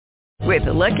With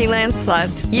the Lucky Land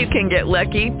Slots, you can get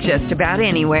lucky just about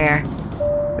anywhere.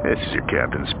 This is your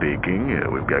captain speaking.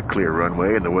 We've got clear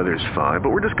runway and the weather's fine,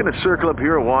 but we're just going to circle up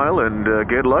here a while and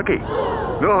get lucky.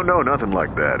 No, nothing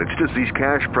like that. It's just these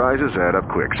cash prizes add up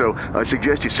quick. So I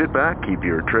suggest you sit back, keep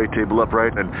your tray table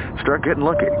upright, and start getting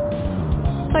lucky.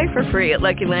 Play for free at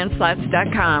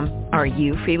LuckyLandSlots.com. Are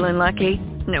you feeling lucky?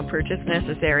 No purchase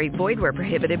necessary. Void where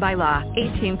prohibited by law.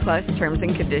 18 plus terms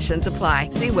and conditions apply.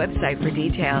 See website for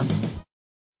details.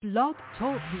 Blog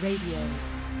Talk Radio.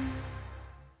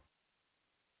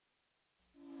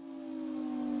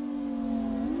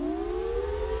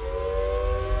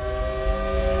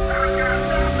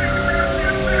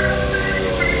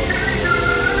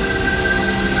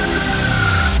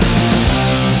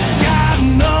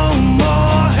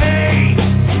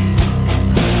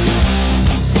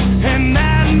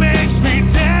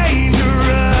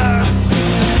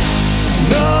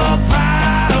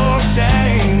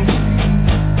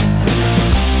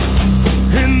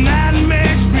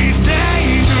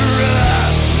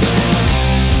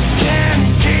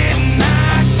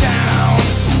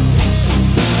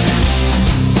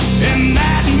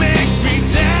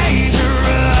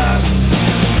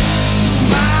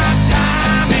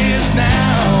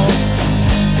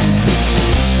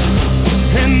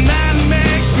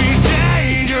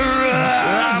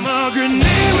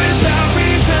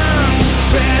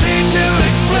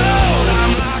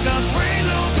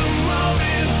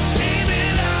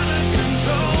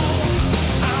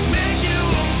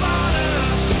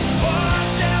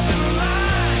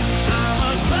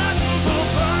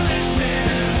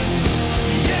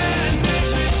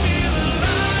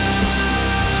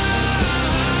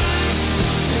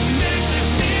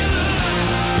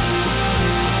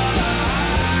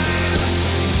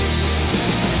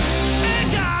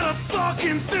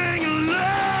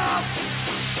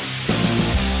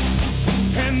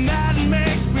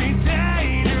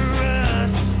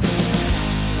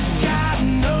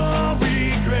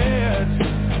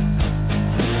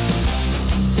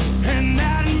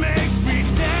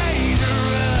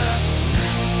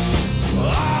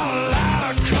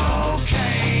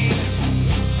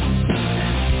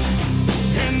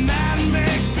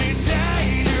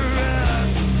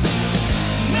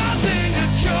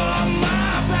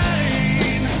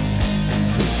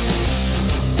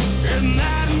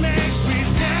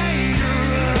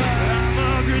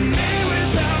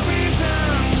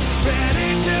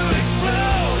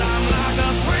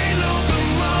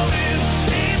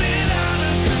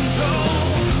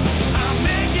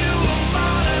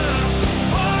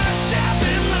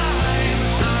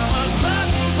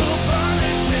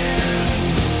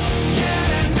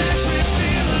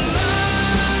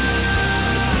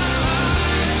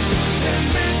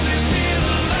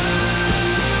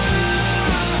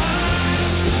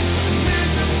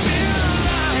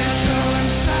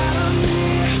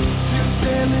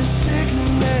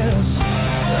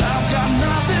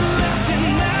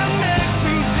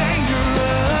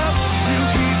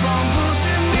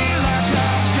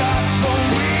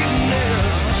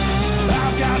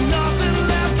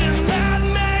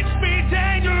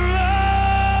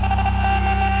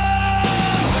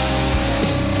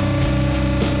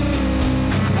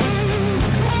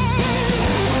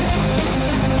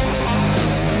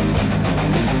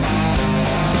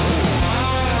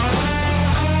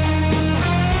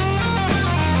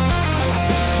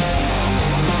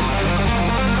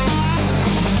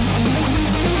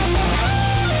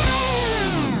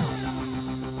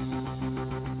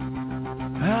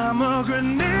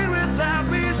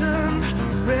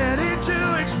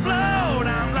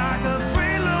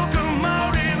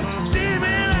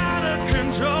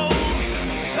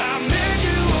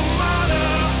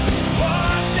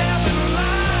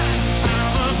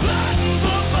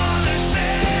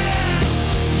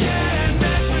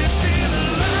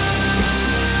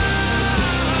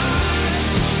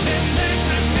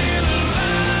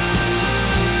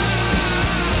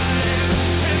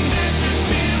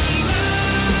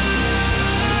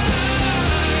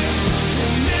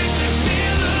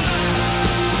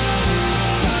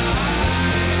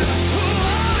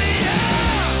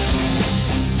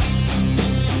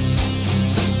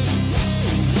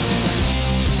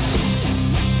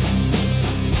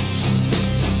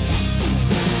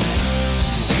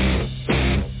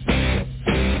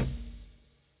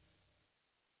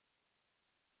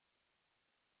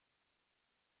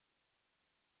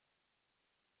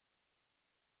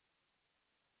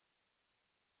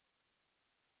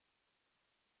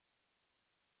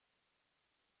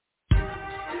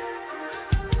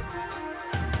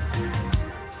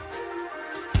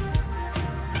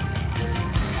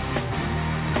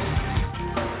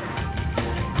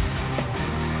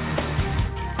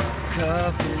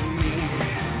 cover me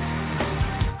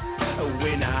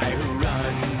when I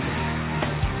run.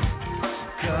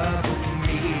 Cover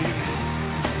me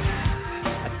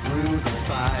through the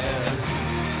fire.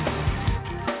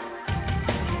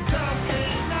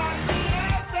 Something not the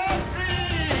other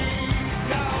dream.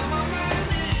 Down on my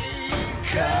knees.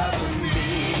 Cover me,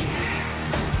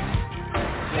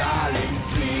 darling,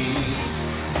 please.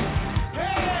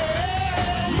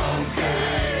 Hey, monkey.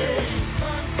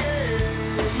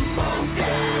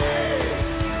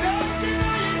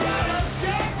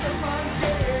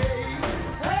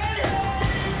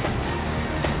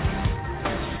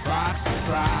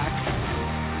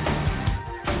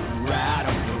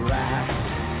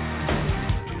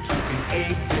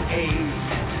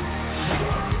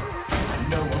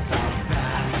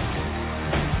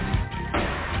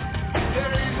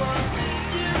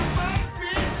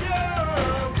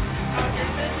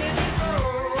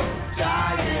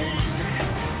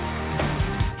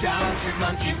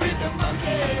 Monkey with the monkey.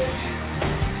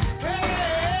 Hey,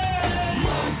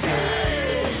 monkey,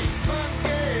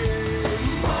 monkey,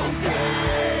 monkey.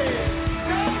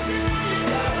 Don't you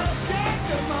gotta check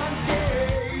the monkey?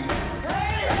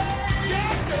 Hey,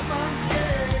 check the monkey.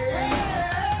 Hey,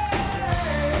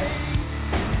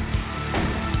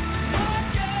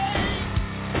 monkey,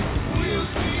 we'll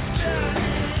keep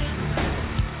turning.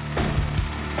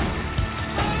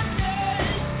 Monkey,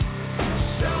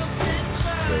 something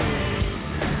funny.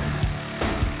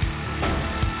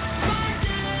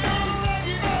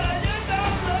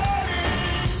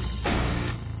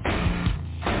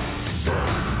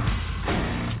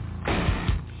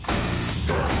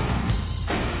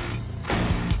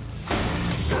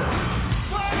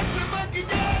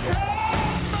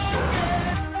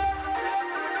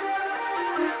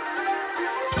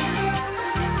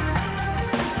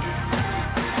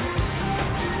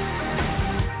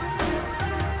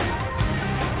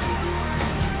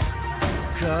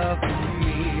 Cover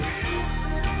me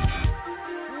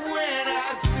when I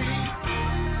sleep.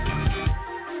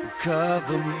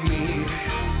 Cover me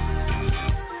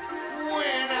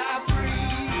when I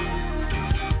breathe.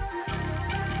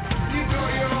 You know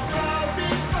you're about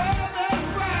before the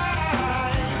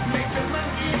rise. Make the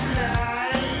monkey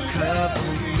lie. Cover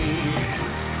me,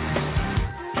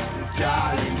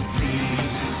 darling, please.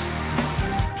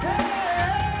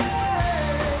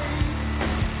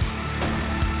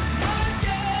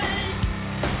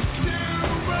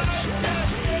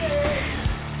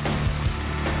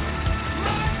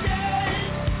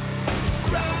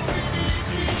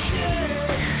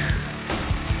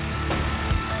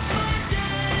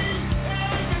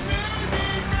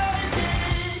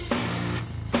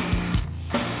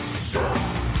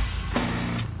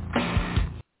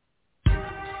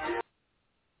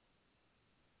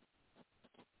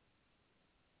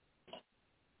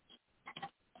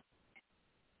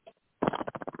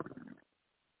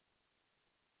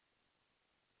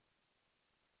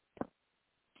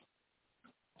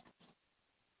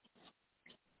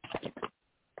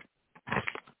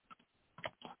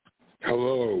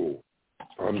 Hello,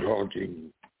 I'm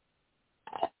talking.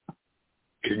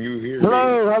 Can you hear me?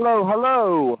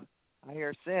 Hello. I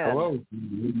hear Sin. Hello, can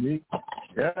you hear me?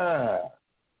 Yeah.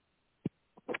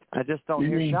 I just don't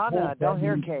hear Shauna. I don't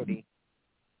hear Katie.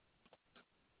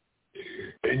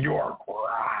 And you're a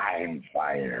crime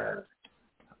fighter.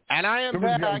 And I am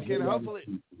back, and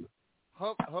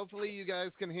hopefully you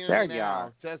guys can hear me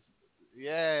now. Just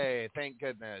yay! Thank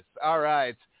goodness. All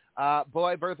right.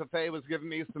 Boy, Bertha Faye was giving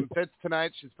me some fits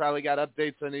tonight. She's probably got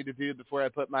updates I need to do before I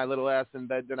put my little ass in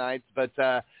bed tonight. But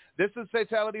this is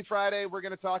Fatality Friday. We're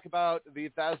going to talk about the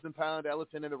 1,000-pound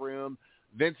elephant in the room.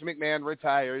 Vince McMahon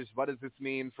retires. What does this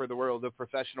mean for the world of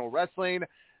professional wrestling?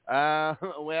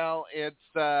 Well, it's,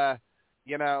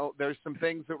 there's some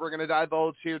things that we're going to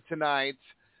divulge here tonight.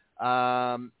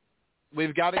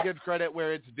 We've got to give credit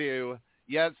where it's due.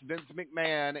 Yes, Vince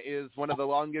McMahon is one of the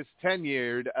longest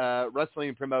tenured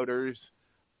wrestling promoters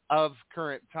of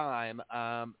current time.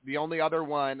 The only other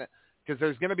one, because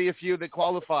there's going to be a few that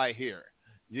qualify here.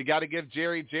 You got to give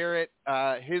Jerry Jarrett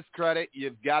his credit.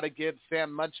 You've got to give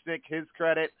Sam Muchnick his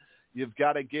credit. You've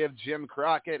got to give Jim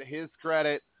Crockett his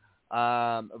credit.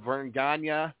 Vern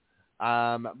Gagne.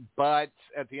 But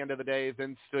at the end of the day,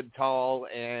 Vince stood tall,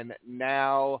 and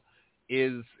now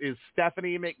is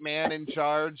Stephanie McMahon in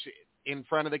charge in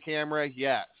front of the camera?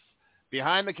 Yes.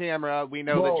 Behind the camera, we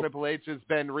know that Triple H has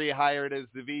been rehired as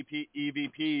the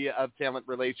EVP of Talent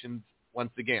Relations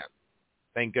once again.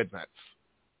 Thank goodness.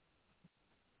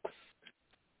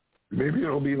 Maybe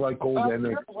it'll be like old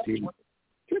NXT.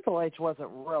 Triple H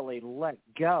wasn't really let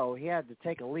go. He had to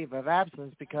take a leave of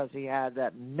absence because he had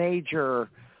that major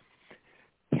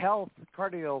health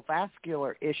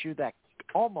cardiovascular issue that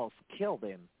almost killed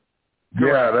him.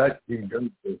 Yeah, that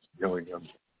is killing him.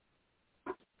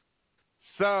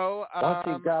 So once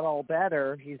he got all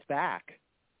better, he's back.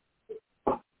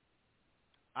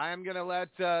 I'm going to let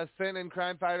Sin and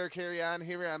Crime Fighter carry on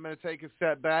here. I'm going to take a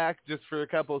step back just for a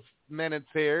couple minutes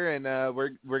here, and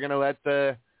we're going to let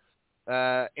the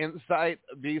insight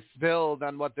be spilled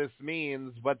on what this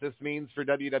means for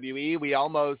WWE.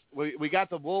 We got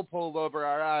the wool pulled over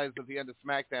our eyes at the end of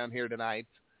SmackDown here tonight.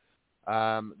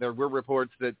 There were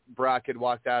reports that Brock had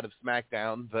walked out of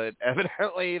SmackDown, but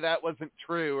evidently that wasn't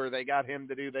true, or they got him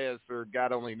to do this, or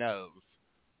God only knows.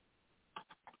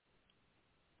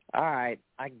 All right,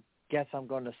 I guess I'm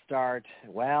going to start.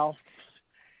 Well,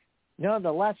 the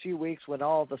last few weeks when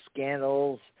all the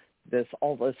scandals,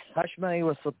 all this hush money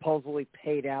was supposedly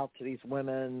paid out to these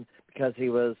women because he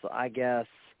was, I guess,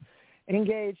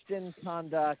 engaged in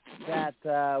conduct that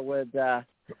would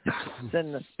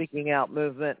send the speaking out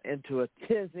movement into a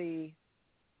tizzy.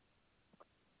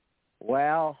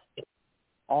 Well,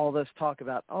 all this talk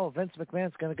about, Vince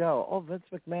McMahon's going to go. Vince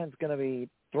McMahon's going to be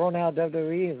thrown out of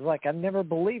WWE. Is like, I never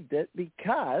believed it,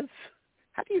 because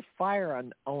how do you fire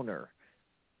an owner?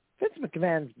 Vince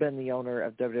McMahon's been the owner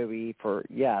of WWE for,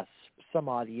 yes, some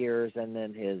odd years, and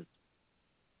then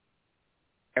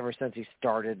ever since he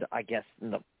started, I guess,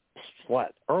 in the,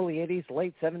 early 80s,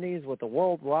 late 70s with the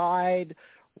Worldwide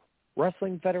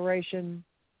Wrestling Federation.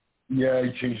 Yeah,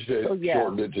 he changed it,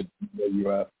 shortened it to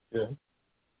WF. Yeah.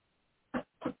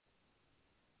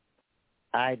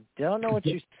 I don't know what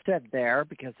you said there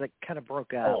because it kind of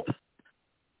broke up.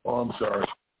 Oh, I'm sorry.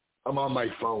 I'm on my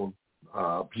phone.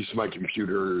 A piece of my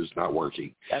computer is not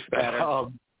working. That's better.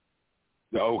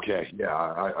 Okay. Yeah,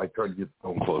 I tried to get the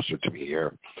phone closer to me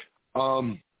here.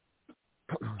 I'm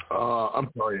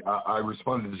sorry. I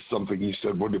responded to something you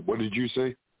said. What did you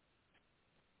say?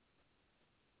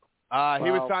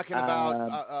 He was talking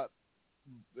about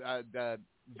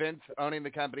Vince owning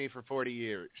the company for 40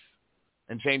 years.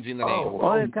 And changing the name.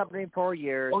 Owning the company for 4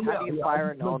 years. How do you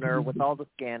fire an owner with all the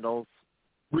scandals?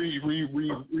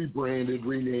 Rebranded,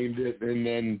 renamed it, and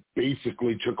then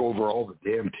basically took over all the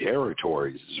damn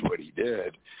territories is what he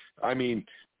did. I mean,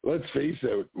 let's face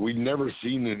it, we've never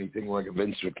seen anything like a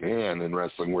Vince McMahon in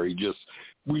wrestling where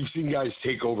we've seen guys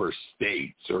take over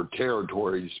states or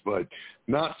territories, but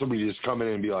not somebody just come in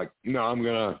and be like, no, I'm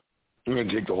gonna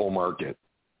take the whole market.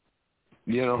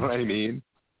 You know what I mean?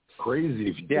 Crazy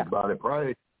if you think about it.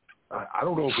 Probably, I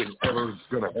don't know if it ever is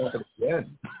going to happen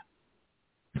again.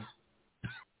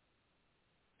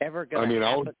 Ever going to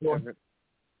happen?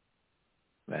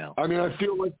 I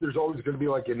feel like there's always going to be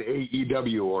like an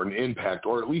AEW or an Impact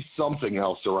or at least something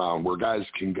else around where guys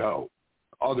can go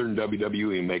other than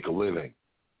WWE and make a living.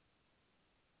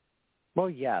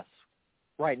 Well, yes.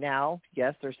 Right now,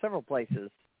 yes, there's several places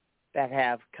that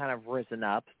have kind of risen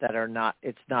up that are not,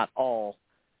 it's not all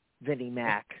Vinnie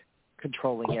Mac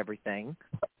controlling everything.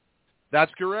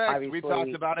 That's correct. Obviously, we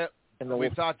talked about it. We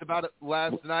talked about it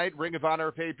last night. Ring of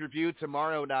Honor pay-per-view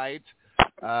tomorrow night.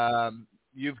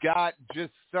 You've got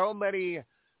just so many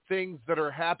things that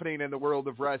are happening in the world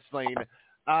of wrestling.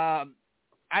 I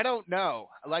don't know.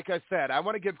 Like I said, I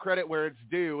want to give credit where it's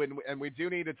due, and we do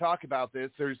need to talk about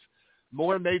this. There's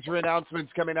more major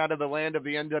announcements coming out of the land of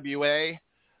the NWA.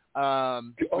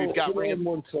 We've got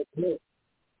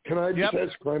Can I just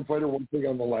ask Crime Fighter one thing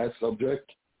on the last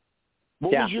subject?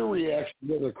 What was your reaction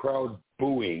to the crowd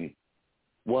booing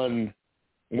when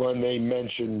they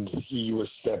mentioned he was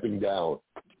stepping down?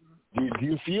 Do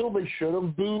you feel they should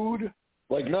have booed?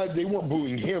 Like, they weren't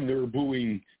booing him; they were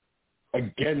booing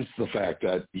against the fact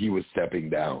that he was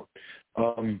stepping down.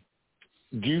 Do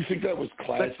you think that was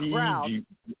classy? The crowd.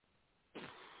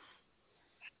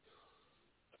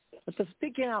 But the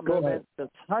speaking out movement, the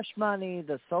hush money,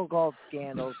 the so-called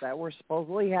scandals that were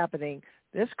supposedly happening,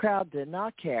 this crowd did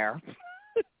not care.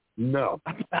 No.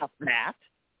 About that.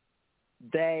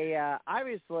 They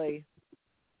obviously,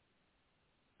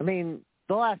 the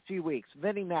last few weeks,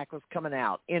 Vinnie Mac was coming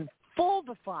out in full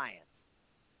defiance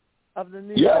of the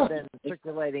news that had been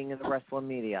circulating in the wrestling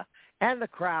media. And the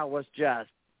crowd was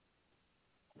just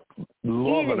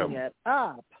eating it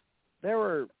up. There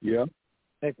were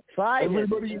excited.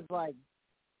 Everybody, it's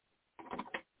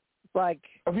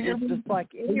just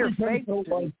like in your face to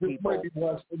these people.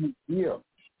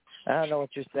 I don't know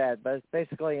what you said, but it's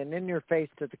basically an in your face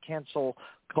to the cancel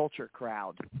culture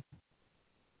crowd.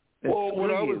 Well, what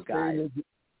I was saying is,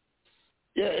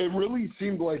 it really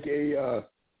seemed like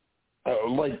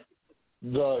like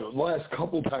the last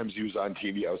couple times he was on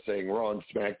TV, I was saying Raw and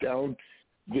SmackDown,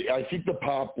 I think the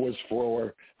pop was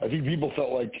I think people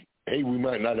felt like, hey, we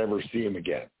might not ever see him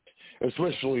again.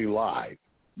 especially live.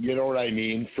 You know what I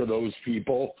mean? For those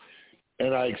people.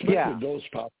 And I expected those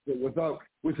pops, but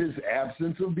with his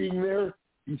absence of being there,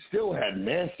 he still had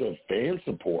massive fan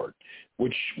support,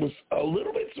 which was a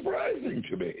little bit surprising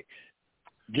to me,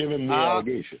 given the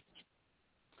allegations.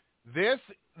 This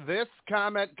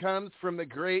comment comes from the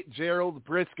great Gerald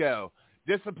Briscoe.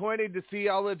 Disappointed to see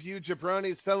all of you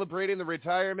jabronis celebrating the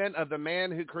retirement of the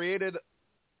man who created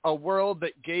a world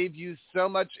that gave you so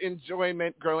much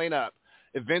enjoyment growing up.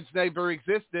 If Vince never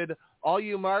existed, all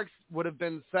you marks would have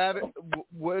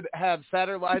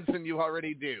sadder lives than you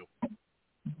already do.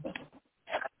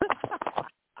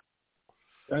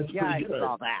 That's pretty good. I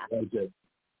saw that.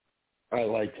 I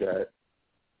like that.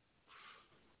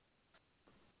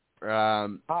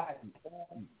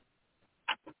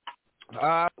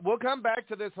 We'll come back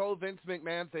to this whole Vince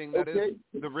McMahon thing. That is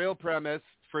the real premise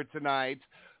for tonight.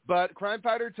 But Crime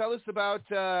Fighter, tell us about,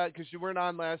 because you weren't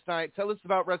on last night, tell us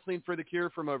about Wrestling for the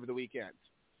Cure from over the weekend.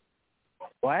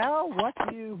 Well, what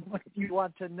do you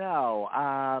want to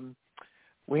know?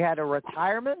 We had a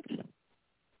retirement.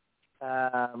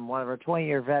 One of our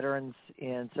 20-year veterans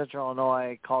in Central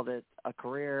Illinois called it a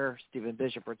career. Stephen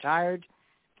Bishop retired.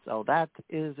 So that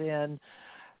is in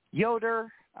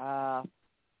Yoder.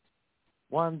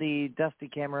 Won the Dusty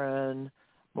Cameron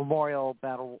Memorial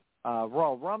Battle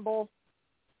Royal Rumble.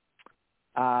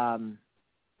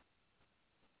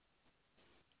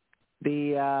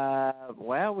 We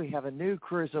have a new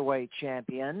Cruiserweight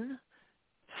champion.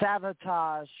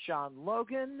 Sabotage Sean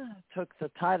Logan took the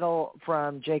title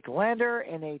from Jake Lander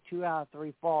in a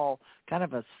 2-out-of-3 fall, kind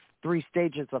of a 3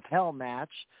 stages of hell match,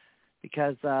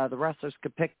 because the wrestlers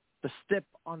could pick the stip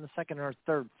on the second or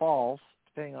third falls,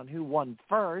 depending on who won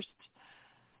first.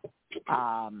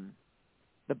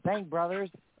 The Bang Brothers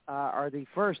are the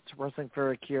first Wrestling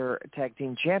for a Cure tag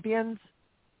team champions.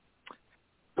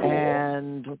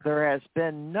 And there has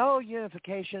been no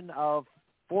unification of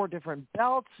 4 different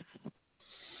belts.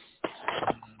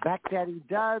 Back Daddy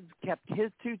Duds kept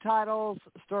his 2 titles.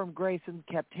 Storm Grayson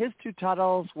kept his 2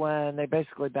 titles when they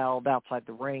basically battled outside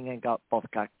the ring and both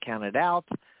got counted out.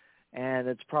 And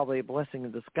it's probably a blessing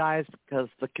in disguise, because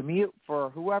the commute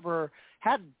for whoever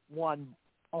had won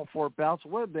all 4 belts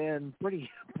would have been pretty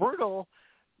brutal,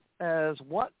 as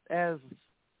the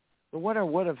winner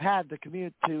would have had to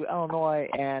commute to Illinois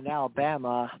and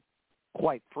Alabama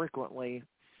quite frequently,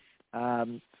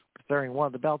 considering one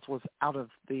of the belts was out of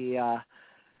the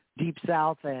Deep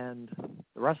South and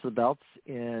the rest of the belts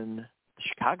in the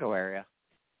Chicago area.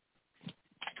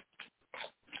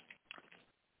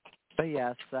 But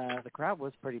yes, the crowd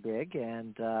was pretty big,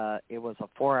 and it was a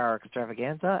 4-hour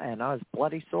extravaganza, and I was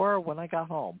bloody sore when I got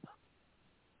home.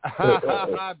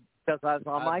 Because I was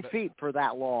on my feet for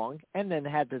that long, and then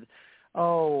had to,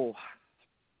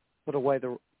 put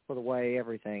away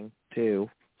everything too.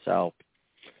 So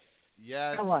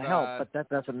yes, a lot of help, but that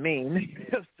doesn't mean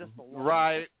it's just a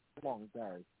long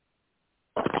day.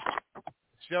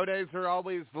 Show days are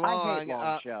always long. I hate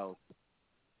long shows.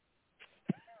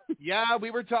 Yeah, we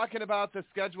were talking about the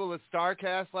schedule of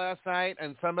StarCast last night,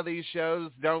 and some of these shows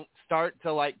don't start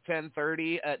till like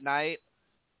 10:30 at night.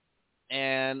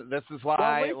 And this is why,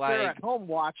 well, at least they're at home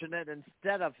watching it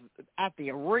instead of at the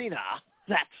arena.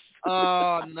 That's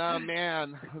oh no,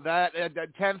 man! That at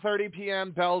 10:30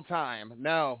 p.m. bell time.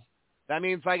 No, that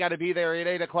means I got to be there at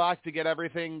 8 o'clock to get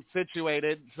everything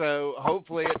situated. So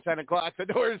hopefully at 10 o'clock the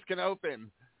doors can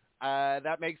open.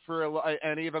 That makes for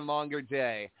an even longer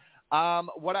day.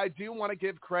 What I do want to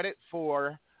give credit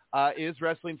for is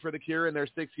Wrestling for the Cure in their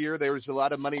 6th year. There was a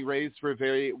lot of money raised for a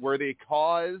very worthy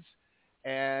cause.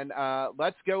 And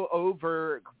let's go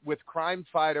over with Crime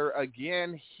Fighter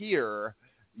again here,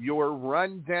 your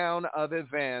rundown of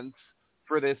events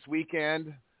for this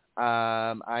weekend.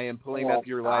 I am pulling up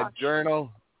your live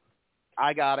journal.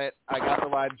 I got it. I got the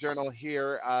live journal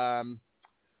here. Come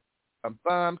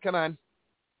on.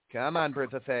 Come on,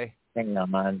 Bertha Faye. Hang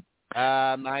on, man.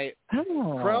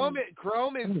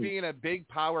 Chrome is being a big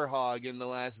power hog in the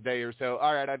last day or so.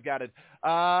 All right, I've got it.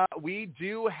 We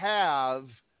do have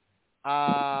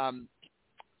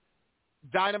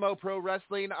Dynamo Pro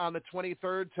Wrestling on the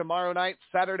 23rd tomorrow night,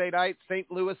 Saturday night,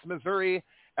 St. Louis, Missouri,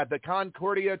 at the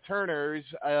Concordia Turners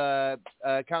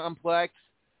complex.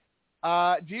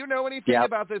 Do you know anything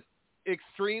about this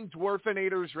Extreme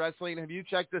Dwarfinators Wrestling? Have you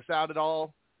checked this out at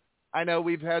all? I know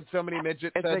we've had so many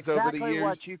midget sets exactly over the years. It's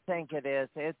what you think it is.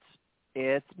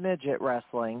 It's midget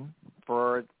wrestling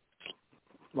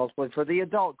mostly for the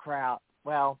adult crowd.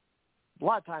 Well, a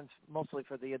lot of times mostly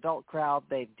for the adult crowd.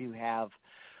 They do have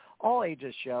all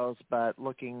ages shows, but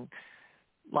looking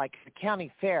like the county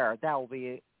fair, that will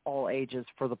be all ages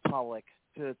for the public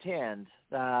to attend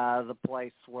the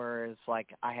place where it's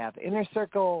like I have Inner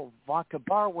Circle Vodka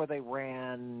Bar where they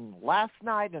ran last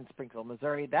night in Springfield,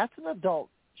 Missouri. That's an adult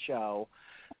show.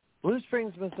 Blue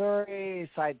Springs, Missouri,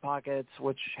 Side Pockets,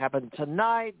 which happened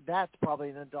tonight. That's probably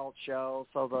an adult show.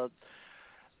 So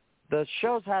the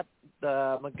shows at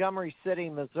the Montgomery City,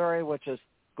 Missouri, which is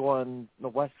going the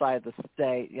west side of the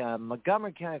state.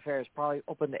 Montgomery County Fair is probably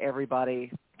open to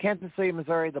everybody. Kansas City,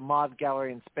 Missouri, the Mod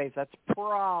Gallery in Space, that's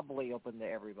probably open to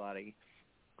everybody.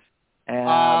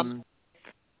 And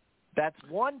that's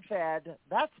one fed.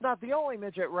 That's not the only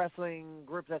midget wrestling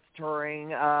group that's touring.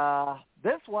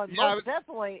 This one most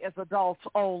definitely is adults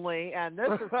only, and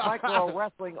this is Micro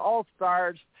Wrestling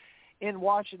All-Stars in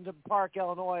Washington Park,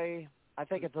 Illinois. I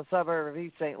think it's a suburb of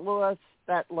East St. Louis.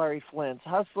 That Larry Flint's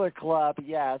Hustler Club,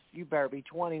 yes, you better be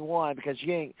 21 because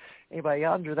you ain't anybody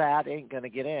under that ain't going to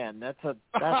get in. That's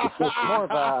more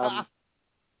of a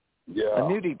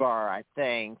nudie bar, I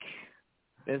think,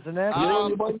 isn't it?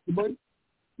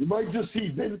 You might just see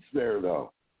Vince there,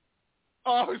 though.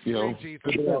 Oh, sweet Jesus!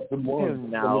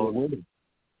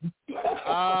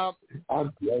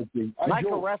 I'm joking.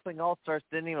 Micro Wrestling All-Stars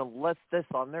didn't even list this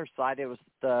on their site. It was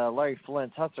the Larry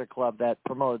Flint's Hustler Club that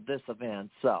promoted this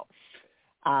event. So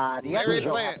the other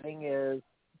show happening is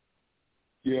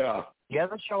the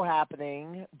other show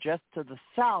happening just to the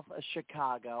south of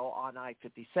Chicago on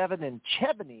I-57 in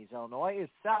Chevenix, Illinois, is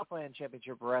Southland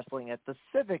Championship Wrestling at the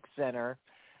Civic Center.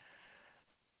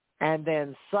 And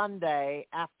then Sunday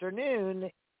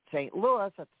afternoon, St.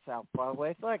 Louis at the South Broadway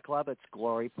Athletic Club, it's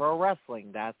Glory Pro Wrestling.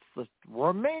 That's the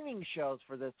remaining shows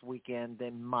for this weekend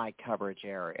in my coverage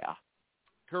area.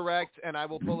 Correct, and I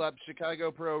will pull up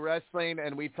Chicago Pro Wrestling,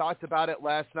 and we talked about it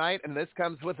last night, and this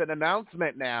comes with an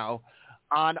announcement now.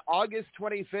 On August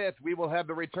 25th, we will have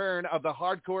the return of the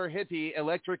hardcore hippie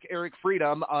Electric Eric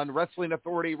Freedom on Wrestling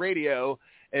Authority Radio,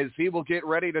 as he will get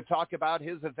ready to talk about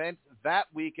his event that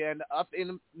weekend up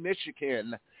in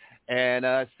Michigan. And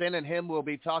Sin and him will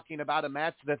be talking about a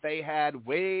match that they had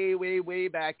way, way, way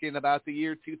back in about the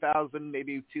year 2000,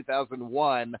 maybe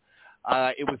 2001.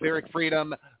 It was Eric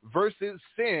Freedom versus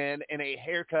Sin in a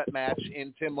haircut match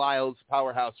in Tim Lyle's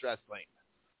Powerhouse Wrestling.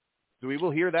 So we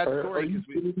will hear that story.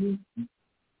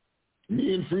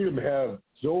 Me and Freedom have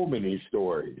so many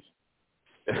stories.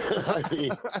 I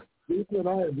mean, Jason and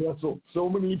I have wrestled so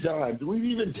many times. We've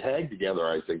even tagged together,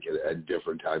 I think, at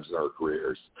different times in our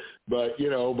careers. But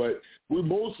we're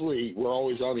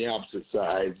always on the opposite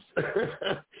sides.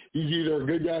 He's either a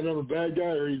good guy and I'm a bad guy,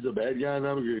 or he's a bad guy and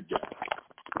I'm a good guy.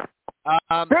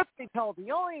 Truth be told,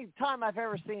 the only time I've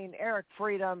ever seen Eric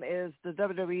Freedom is the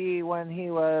WWE when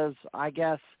he was, I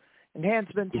guess,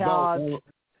 enhancement talent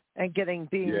and getting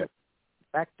beaten. Yeah.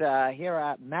 In fact, here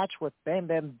at Match with Bam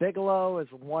Bam Bigelow is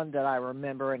one that I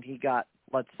remember, and he got,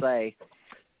 let's say,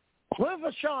 Cliff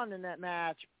Sean in that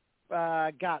match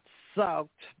got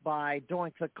soaked by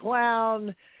Doink the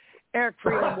Clown. Eric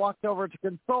Freedom walked over to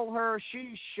console her.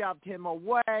 She shoved him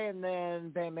away, and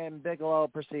then Bam Bam Bigelow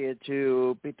proceeded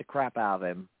to beat the crap out of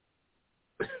him.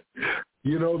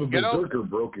 The Berserker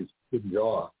broke his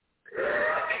jaw.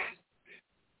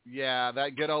 Yeah,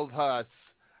 that good old Huss.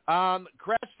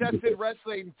 Crash Tested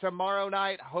Wrestling tomorrow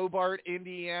night, Hobart,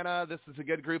 Indiana. This is a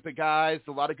good group of guys,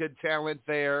 a lot of good talent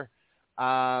there.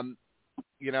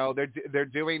 They're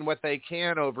doing what they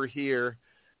can over here.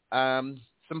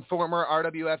 Some former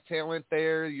RWF talent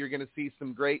there. You're going to see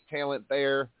some great talent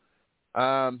there.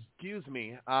 Excuse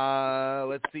me.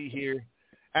 Let's see here.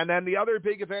 And then the other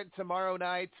big event tomorrow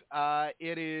night,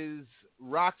 it is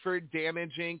Rockford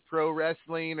Damage Inc. Pro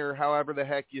Wrestling, or however the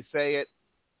heck you say it.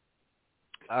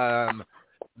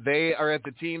 They are at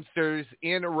the Teamsters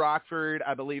in Rockford.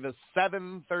 I believe it's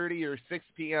 7:30 or 6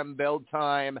 p.m. build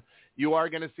time. You are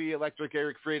going to see Electric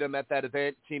Eric Freedom at that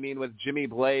event, teaming with Jimmy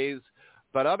Blaze.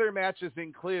 But other matches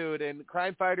include, and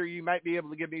Crime Fighter, you might be able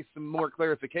to give me some more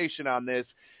clarification on this.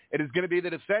 It is going to be the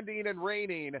defending and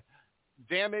reigning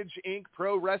Damage Inc.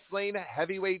 Pro Wrestling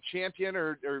heavyweight champion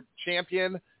or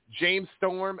champion, James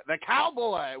Storm, the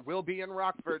Cowboy, will be in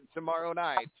Rockford tomorrow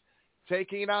night,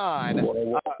 taking on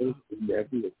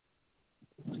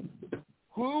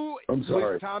who? I'm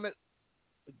sorry. Thomas.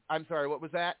 I'm sorry. What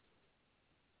was that?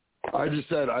 I just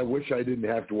said I wish I didn't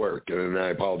have to work, and I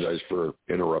apologize for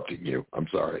interrupting you. I'm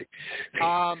sorry.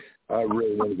 I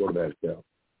really want to go to that show.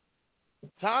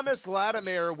 Thomas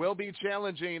Latimer will be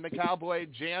challenging the Cowboy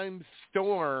James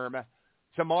Storm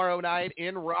tomorrow night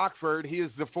in Rockford. He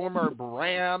is the former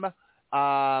Bram,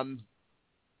 from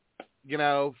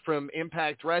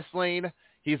Impact Wrestling.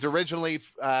 He's originally,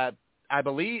 I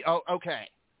believe,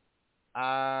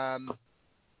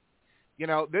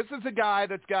 this is a guy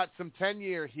that's got some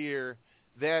tenure here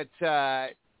that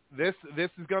this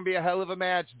is going to be a hell of a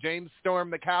match. James Storm,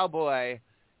 the Cowboy,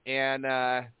 and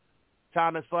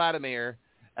Thomas Vladimir.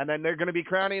 And then they're going to be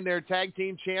crowning their tag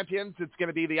team champions. It's going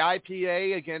to be the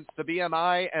IPA against the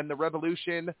BMI and the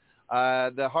Revolution,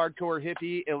 the Hardcore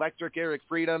Hippie, Electric Eric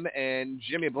Freedom, and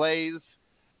Jimmy Blaze.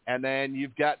 And then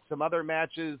you've got some other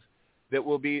matches that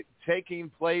will be taking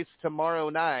place tomorrow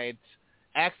night.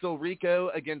 Axel Rico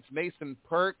against Mason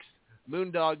Perks.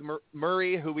 Moondog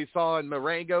Murray, who we saw in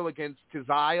Marengo, against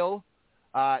Kazile.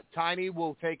 Tiny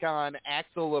will take on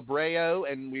Axel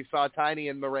Abreu, and we saw Tiny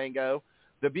in Marengo.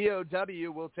 The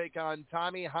BOW will take on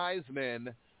Tommy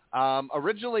Heisman.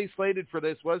 Originally slated for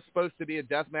this was supposed to be a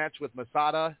death match with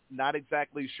Masada. Not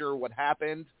exactly sure what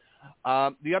happened.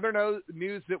 The other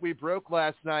news that we broke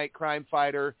last night, Crime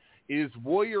Fighter, is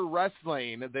Warrior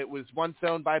Wrestling that was once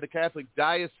owned by the Catholic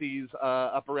Diocese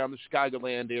up around the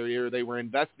Chicagoland area. They were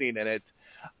investing in it.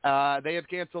 They have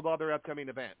canceled all their upcoming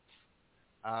events.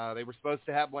 They were supposed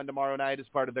to have one tomorrow night as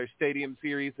part of their stadium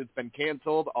series. It's been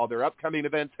canceled. All their upcoming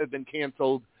events have been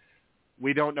canceled.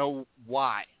 We don't know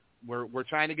why. We're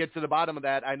trying to get to the bottom of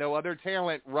that. I know other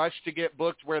talent rushed to get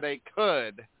booked where they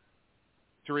could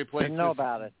to replace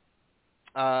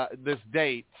this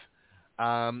date.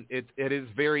 It is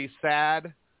very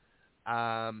sad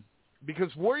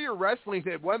because Warrior Wrestling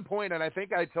at one point, and I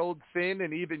think I told Finn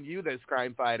and even you this,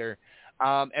 Crime Fighter,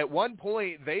 at one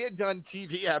point they had done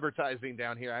TV advertising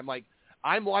down here.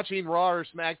 I'm watching Raw or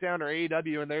SmackDown or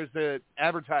AEW, and there's the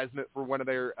advertisement for one of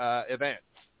their events,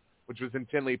 which was in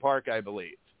Tinley Park, I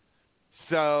believe.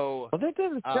 So, well, they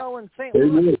did a show in St.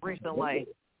 Louis recently.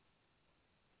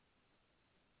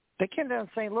 They came down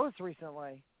to St. Louis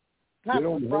recently. They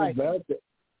don't hold back.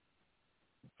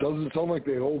 Doesn't sound like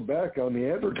they hold back on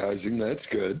the advertising. That's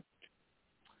good.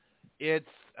 It's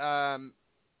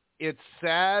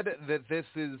sad that this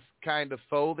is kind of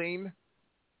folding,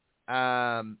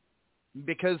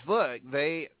 because look,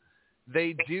 they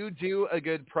do a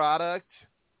good product.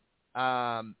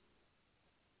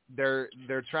 They're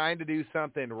trying to do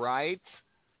something right,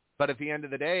 but at the end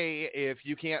of the day, if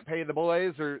you can't pay the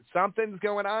boys or something's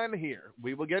going on here,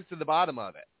 we will get to the bottom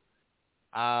of it.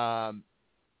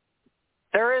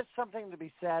 There is something to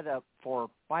be said for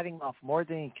biting off more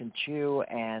than you can chew,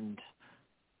 and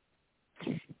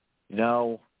if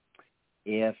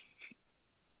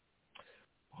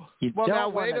you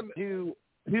don't want to do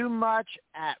too much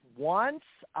at once,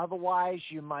 otherwise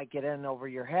you might get in over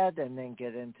your head and then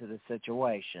get into the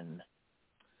situation.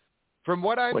 From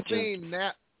what I'm seeing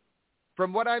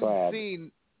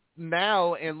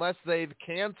now, unless they've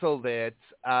canceled it,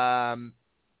 I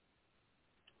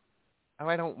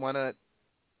don't want to.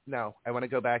 No, I want to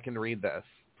go back and read this.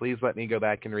 Please let me go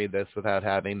back and read this without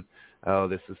having. Oh,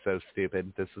 this is so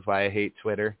stupid. This is why I hate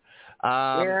Twitter.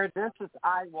 I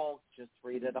won't just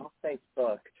read it on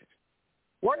Facebook.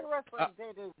 Warrior Wrestling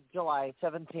date is July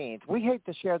 17th. We hate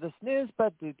to share this news,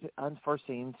 but due to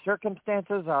unforeseen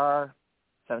circumstances, our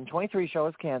 723 show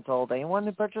is canceled. Anyone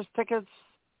who purchased tickets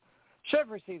should have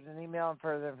received an email, and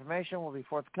further information will be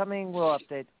forthcoming. We'll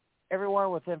update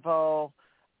everyone with info,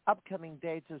 upcoming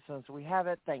dates as soon as we have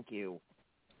it. Thank you.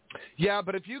 Yeah,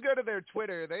 but if you go to their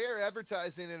Twitter, they are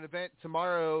advertising an event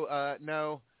tomorrow.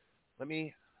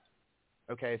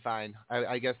 Okay, fine.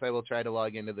 I guess I will try to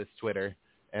log into this Twitter,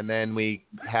 and then we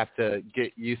have to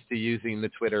get used to using the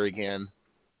Twitter again.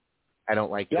 I don't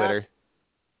like Twitter.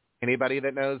 Anybody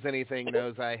that knows anything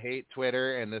knows I hate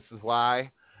Twitter, and this is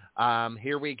why.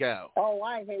 Here we go. Oh,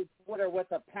 I hate Twitter with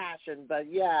a passion,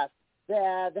 but yes,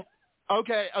 Dad.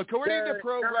 Okay, according to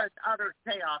Pro Wrestling, utter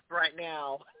chaos right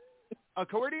now.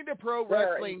 According to Pro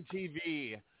Wrestling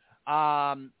TV,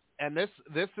 and this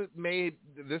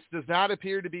does not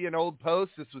appear to be an old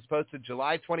post. This was posted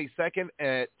July 22nd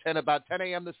at about 10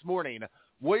 a.m. this morning.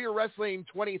 Warrior Wrestling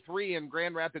 23 in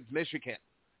Grand Rapids, Michigan.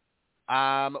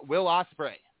 Will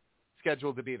Ospreay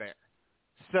scheduled to be there.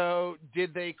 So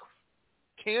did they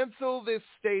cancel this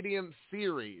Stadium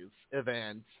Series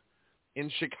event in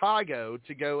Chicago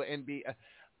to go and be?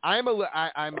 I'm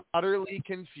utterly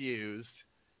confused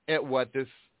at what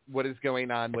is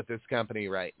going on with this company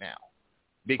right now.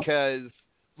 Because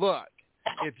look,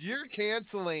 if you're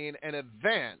canceling an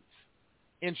event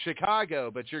in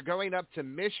Chicago but you're going up to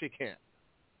Michigan,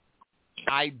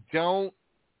 I don't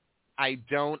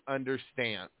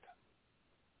understand.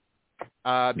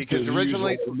 Because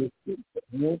originally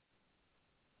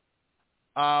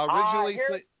I'm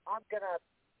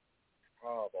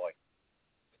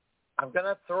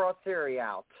gonna throw a theory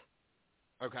out.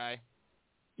 Okay.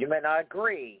 You may not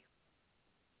agree,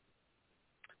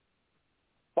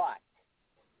 but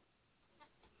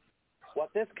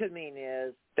what this could mean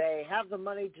is they have the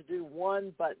money to do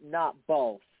one, but not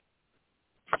both.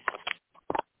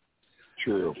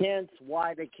 True. Hence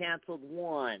why they canceled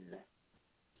one.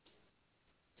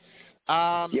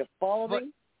 You follow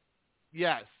me?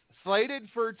 Yes. Slated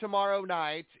for tomorrow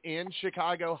night in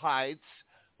Chicago Heights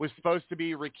was supposed to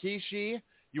be Rikishi.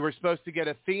 You were supposed to get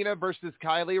Athena versus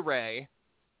Kylie Ray.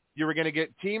 You were going to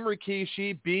get Team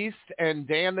Rikishi, Beast, and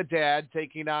Dan the Dad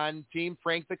taking on Team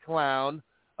Frank the Clown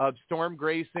of Storm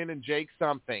Grayson and Jake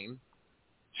Something.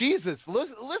 Jesus,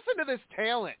 listen to this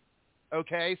talent,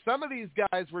 okay? Some of these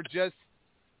guys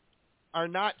are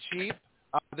not cheap.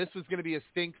 This was going to be a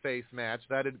stink face match.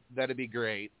 That'd be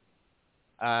great.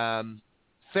 Sam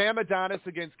Adonis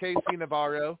against Casey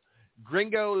Navarro.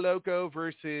 Gringo Loco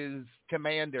versus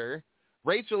Commander.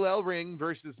 Rachel Ellring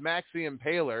versus Maxie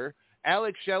Impaler.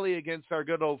 Alex Shelley against our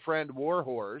good old friend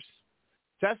Warhorse.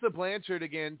 Tessa Blanchard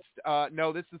against,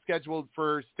 this is scheduled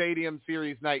for Stadium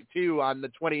Series Night 2 on the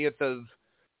 20th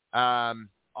of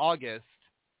August.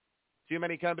 Too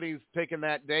many companies picking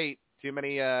that date. Too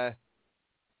many,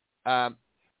 but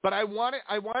I want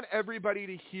everybody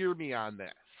to hear me on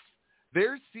this.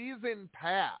 Their season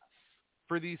pass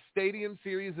for these Stadium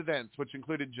Series events, which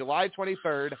included July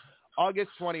 23rd, August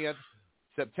 20th,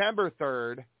 September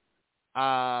 3rd,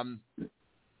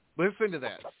 listen to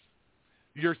this.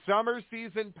 Your summer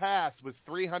season pass was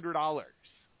 $300.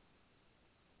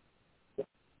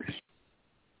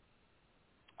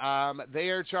 They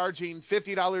are charging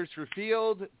 $50 for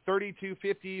field,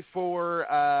 $32.50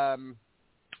 for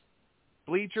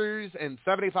bleachers, and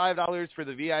 $75 for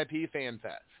the VIP fan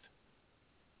fest.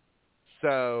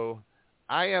 So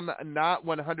I am not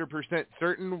 100%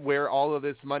 certain where all of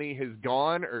this money has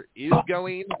gone or is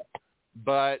going,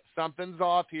 but something's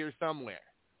off here somewhere.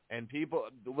 And people,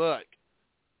 look,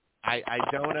 I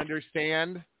don't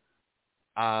understand.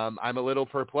 I'm a little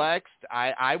perplexed.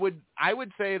 I would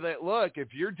say that, look,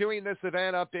 if you're doing this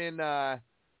event up in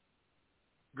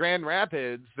Grand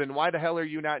Rapids, then why the hell are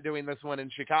you not doing this one in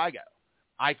Chicago?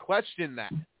 I question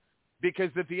that,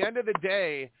 because at the end of the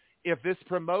day, if this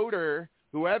promoter,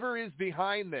 whoever is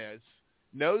behind this,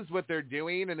 knows what they're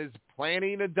doing and is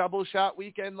planning a double shot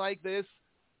weekend like this,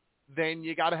 then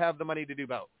you got to have the money to do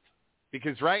both.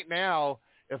 Because right now,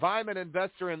 if I'm an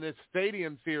investor in this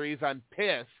Stadium Series, I'm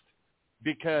pissed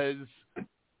because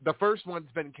the first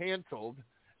one's been canceled,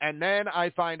 and then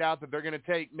I find out that they're going to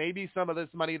take maybe some of this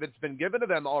money that's been given to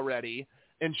them already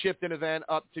and shift an event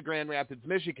up to Grand Rapids,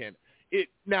 Michigan.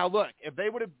 Now, look, if they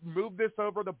would have moved this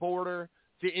over the border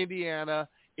to Indiana,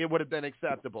 it would have been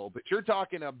acceptable. But you're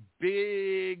talking a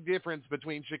big difference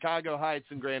between Chicago Heights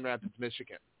and Grand Rapids,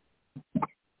 Michigan.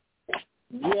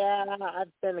 Yeah,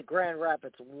 I've been to Grand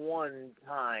Rapids one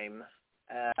time.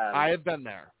 I have been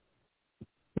there.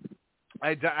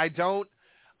 I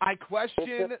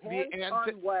question the answer.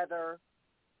 On whether,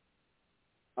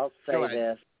 I'll say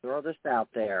this, throw this out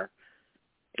there.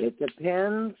 It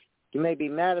depends. You may be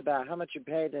mad about how much you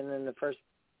paid, and then the first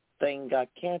thing got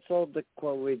canceled.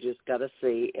 Well, we just got to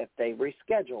see if they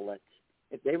reschedule it.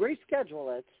 If they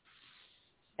reschedule it,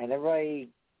 and everybody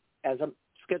has a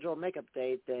scheduled makeup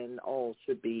date, then all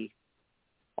would be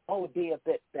a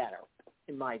bit better,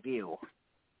 in my view.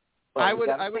 But I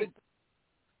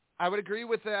would agree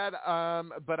with that,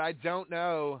 but I don't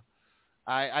know.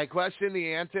 I question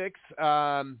the antics.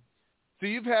 So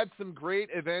you've had some great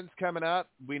events coming up.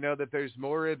 We know that there's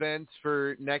more events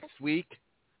for next week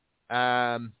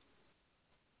that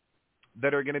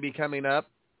are going to be coming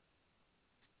up.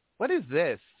 What is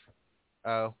this?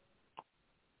 Oh.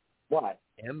 What?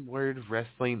 M-word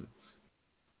wrestling.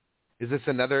 Is this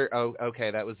another? Oh, okay.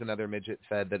 That was another midget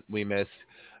fed that we missed.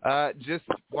 Just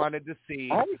wanted to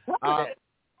see.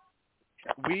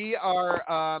 We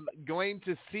are going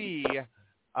to see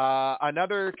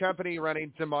another company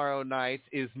running tomorrow night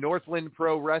is Northland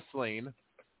Pro Wrestling,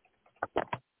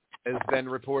 has been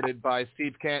reported by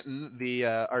Steve Canton, the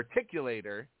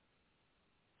articulator,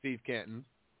 Steve Canton.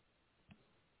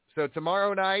 So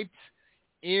tomorrow night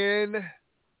in,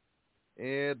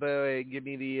 give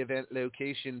me the event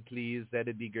location, please.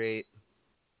 That'd be great.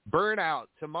 Burnout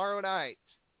tomorrow night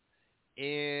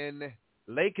in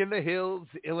Lake in the Hills,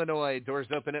 Illinois. Doors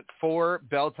open at 4,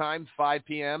 bell time 5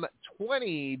 p.m.,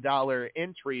 $20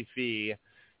 entry fee.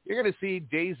 You're going to see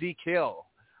Daisy Kill.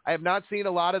 I have not seen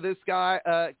a lot of this guy,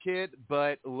 kid,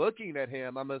 but looking at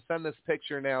him, I'm going to send this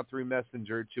picture now through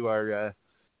Messenger to our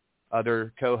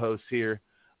other co-hosts here.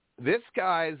 This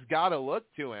guy's got a look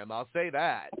to him, I'll say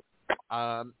that.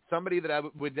 Somebody that I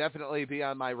would definitely be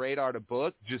on my radar to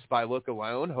book just by look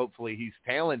alone. Hopefully he's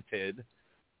talented.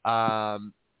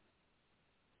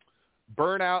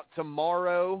 Burnout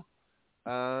tomorrow.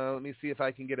 Let me see if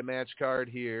I can get a match card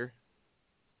here.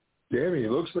 Damn, he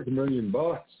looks like $1 million.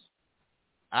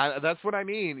 That's what I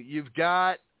mean. You've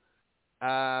got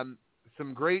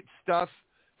some great stuff.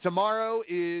 Tomorrow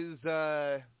is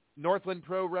Northland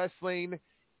Pro Wrestling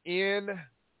in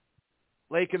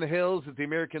Lake in the Hills at the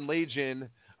American Legion.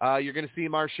 You're going to see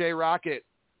Marche Rocket,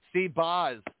 Steve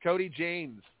Boz, Cody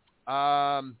James.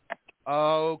 Crime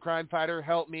Fighter,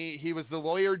 help me. He was the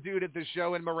lawyer dude at the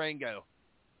show in Marengo.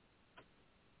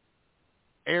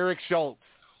 Eric Schultz.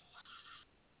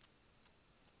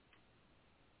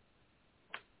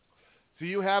 So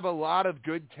you have a lot of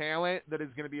good talent that is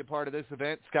going to be a part of this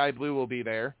event. Sky Blue will be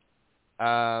there.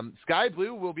 Sky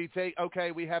Blue will be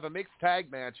we have a mixed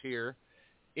tag match here.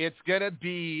 It's going to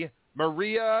be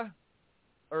Mario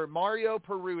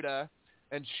Peruta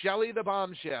and Shelly the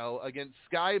Bombshell against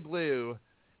Sky Blue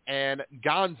and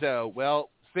Gonzo. Well,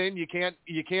 Sin, you can't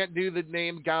do the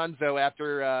name Gonzo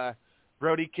after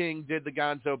Brody King did the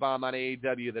Gonzo bomb on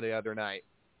AEW the other night.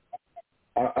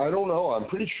 I don't know. I'm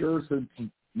pretty sure since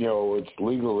it's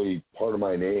legally part of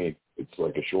my name. It's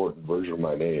like a shortened version of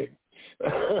my name.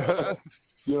 I'm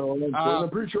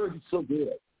pretty sure I can still do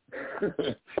it.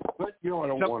 But I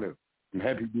don't want to. I'm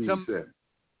happy being Sin.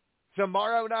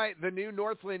 Tomorrow night, the new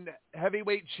Northland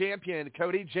heavyweight champion,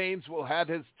 Cody James, will have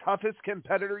his toughest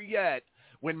competitor yet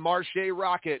when Marche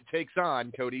Rocket takes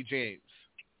on Cody James.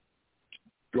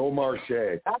 Go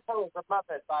Marche. That was a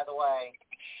Muppet, by the way.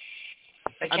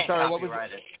 I'm sorry, what was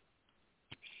it?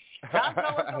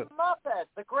 Gonzo was a Muppet,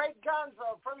 the great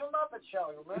Gonzo from the Muppet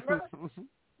Show, remember?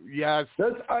 Yes.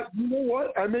 You know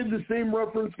what? I made the same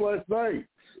reference last night.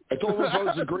 I told him if I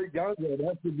was a great Gonzo, I'd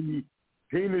have to be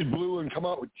painted blue and come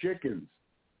out with chickens.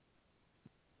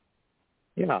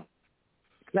 Yeah,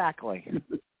 exactly.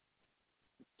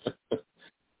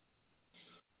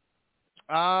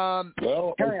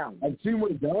 Well, I've seen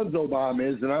what a Gonzo bomb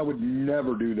is, and I would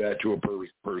never do that to a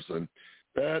person.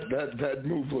 That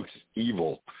move looks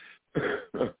evil.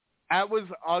 That was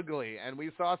ugly, and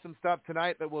we saw some stuff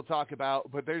tonight that we'll talk about,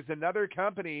 but there's another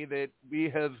company that we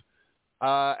have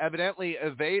evidently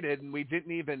evaded, and we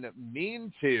didn't even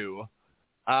mean to.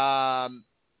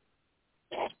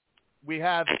 We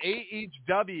have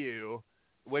AEW,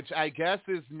 which I guess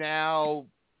is now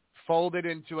folded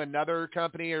into another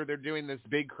company, or they're doing this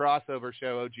big crossover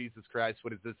show. Oh, Jesus Christ,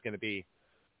 what is this going to be?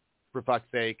 For fuck's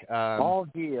sake. All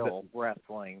deal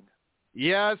wrestling.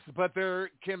 Yes, but they're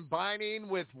combining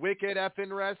with Wicked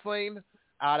Effin' Wrestling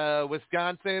out of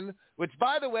Wisconsin, which,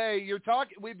 by the way,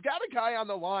 we've got a guy on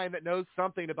the line that knows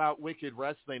something about Wicked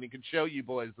Wrestling and can show you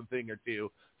boys a thing or two.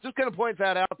 Just going to point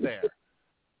that out there.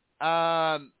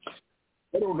 I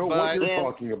don't know what you're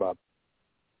talking about.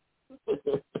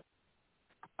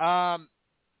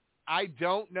 I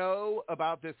don't know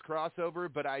about this crossover,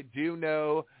 but I do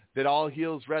know that All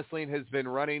Heels Wrestling has been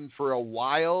running for a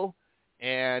while,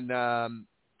 and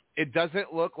it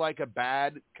doesn't look like a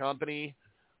bad company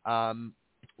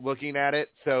looking at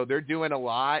it. So they're doing a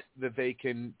lot that they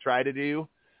can try to do.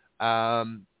 I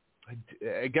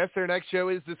guess their next show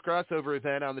is this crossover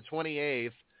event on the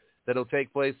 28th that'll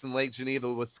take place in Lake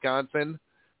Geneva, Wisconsin.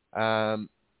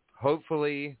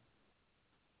 Hopefully.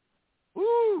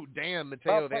 Woo! Damn,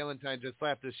 Mateo Valentine just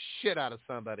slapped the shit out of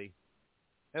somebody.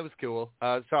 That was cool.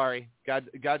 Sorry, got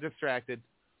distracted.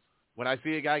 When I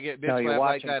see a guy get bitch slapped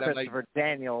like that, I'm like, Christopher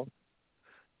Daniels.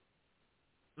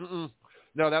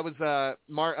 No, that was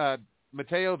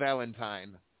Mateo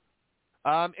Valentine.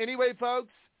 Anyway,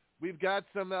 folks, we've got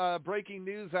some breaking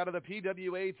news out of the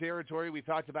PWA territory. We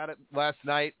talked about it last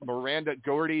night. Miranda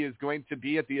Gordy is going to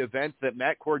be at the event that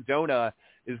Matt Cordona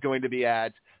is going to be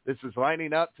at. This is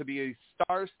lining up to be a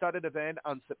star-studded event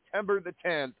on September the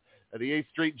 10th at the 8th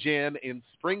Street Gym in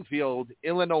Springfield,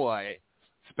 Illinois.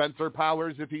 Spencer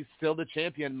Powers, if he's still the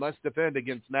champion, must defend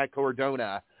against Matt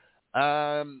Cordona.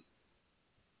 I've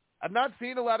not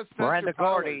seen a lot of Spencer Miranda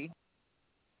Powers. Gordy.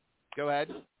 Go ahead.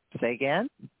 Say again?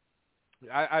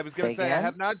 I was going to say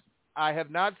I have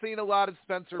not seen a lot of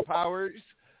Spencer Powers,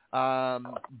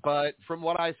 but from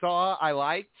what I saw, I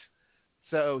liked.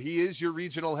 So he is your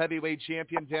regional heavyweight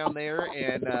champion down there,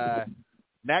 and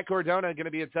Matt Cordona going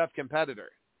to be a tough competitor.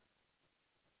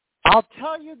 I'll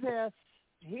tell you this.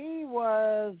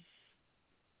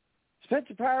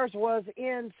 Spencer Powers was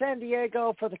in San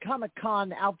Diego for the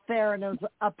Comic-Con out there, and was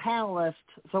a panelist.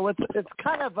 So it's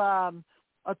kind of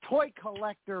a toy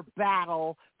collector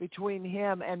battle between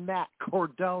him and Matt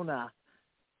Cordona.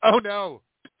 Oh, no.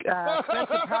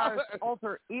 Spencer Powers'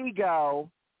 alter ego,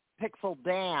 Pixel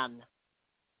Dan.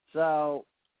 So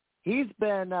he's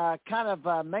been kind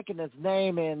of making his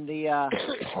name in the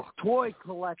toy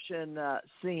collection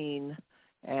scene.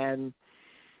 And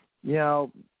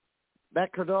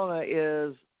Matt Cardona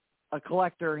is a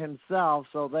collector himself,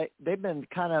 so they've been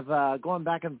kind of going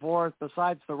back and forth.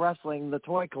 Besides the wrestling, the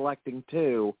toy collecting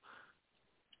too,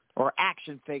 or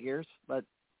action figures. But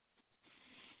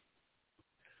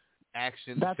that's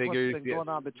figures, what's been going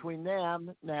on between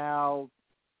them. Now,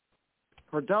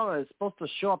 Cardona is supposed to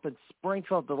show up in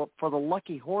Springfield for the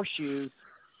Lucky Horseshoes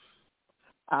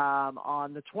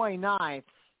on the 29th.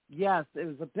 Yes, it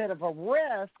was a bit of a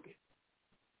risk.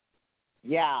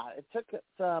 Yeah, it took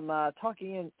some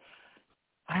talking in.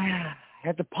 I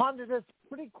had to ponder this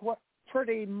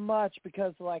pretty much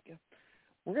because,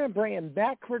 we're going to bring in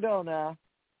Matt Cardona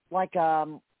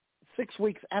 6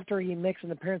 weeks after he makes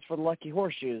an appearance for the Lucky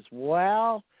Horseshoes.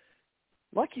 Well,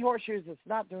 Lucky Horseshoes is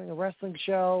not doing a wrestling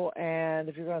show, and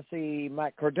if you're going to see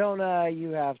Matt Cardona,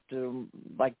 you have to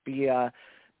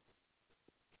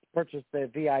purchase the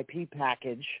VIP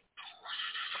package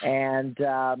and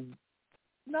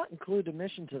not include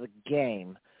admission to the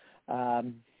game.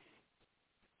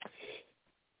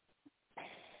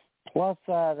 Plus,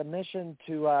 the mission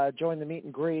to join the meet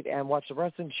and greet and watch the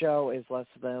wrestling show is less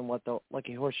than what the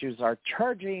Lucky Horseshoes are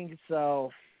charging, so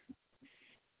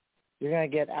you're going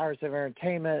to get hours of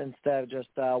entertainment instead of just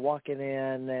walking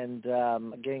in and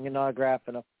getting an autograph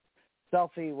and a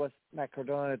selfie with Matt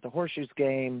Cardona at the Horseshoes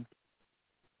game.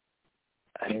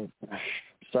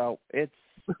 So it's,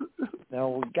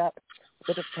 we've got a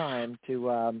bit of time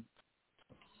to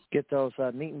get those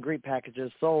meet and greet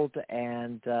packages sold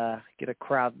and get a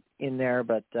crowd in there.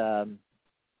 But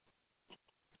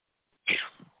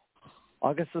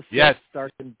August the 6th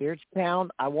starts in Beardstown.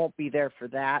 I won't be there for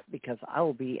that because I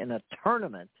will be in a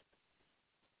tournament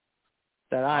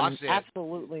that I'm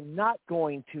absolutely not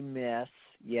going to miss.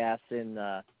 Yes,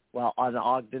 on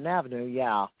Ogden Avenue,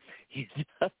 yeah. He's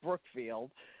at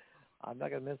Brookfield. I'm not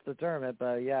going to miss the tournament,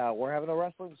 but, yeah, we're having a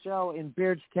wrestling show in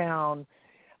Beardstown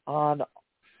on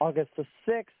August the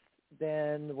 6th.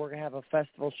 Then we're going to have a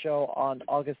festival show on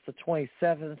August the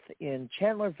 27th in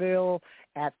Chandlerville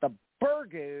at the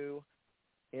Burgoo.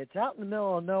 It's out in the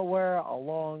middle of nowhere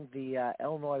along the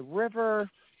Illinois River.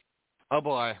 Oh,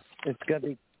 boy. It's going to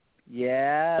be,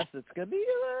 yes, it's going to be,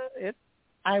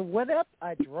 I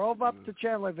drove up to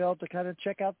Chandlerville to kind of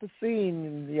check out the scene.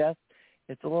 And yes,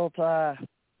 it's a little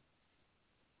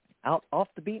out off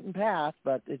the beaten path,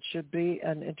 but it should be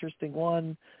an interesting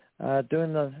one. And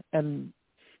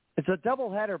it's a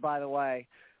doubleheader, by the way.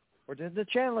 We're doing the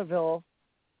Chandlerville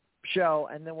show,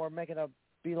 and then we're making a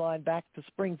beeline back to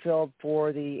Springfield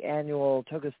for the annual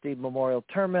Toga-Steve Memorial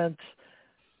Tournament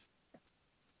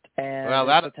and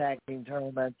the tag team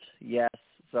tournament. Yes.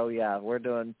 So, yeah, we're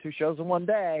doing 2 shows in one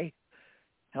day.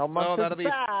 Hellmonster's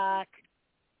back.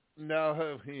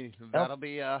 No, that'll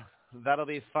be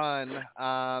fun.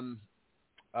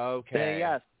 Okay.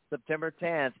 Yes, September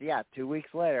 10th. Yeah, 2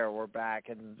 weeks later we're back,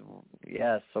 and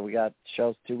yes, so we got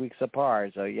shows 2 weeks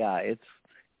apart. So yeah,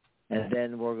 and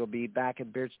then we're gonna be back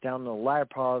in Beardstown in the latter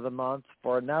part of the month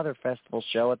for another festival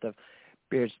show at the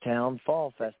Beardstown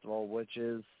Fall Festival, which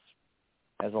has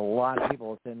a lot of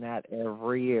people attend that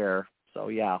every year. So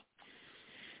yeah,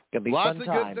 gonna be fun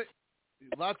time.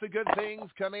 Lots of good things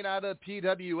coming out of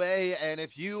PWA, and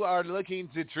if you are looking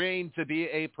to train to be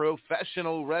a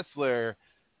professional wrestler,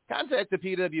 contact the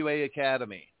PWA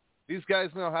Academy. These guys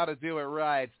know how to do it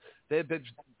right. They've been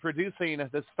producing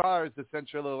the stars of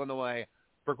Central Illinois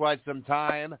for quite some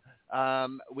time.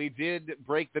 We did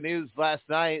break the news last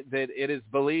night that it is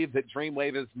believed that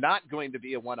Dreamwave is not going to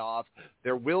be a one-off.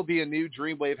 There will be a new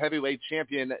Dreamwave heavyweight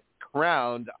champion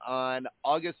crowned on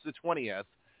August the 20th.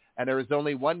 And there is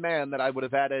only one man that I would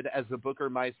have added as a booker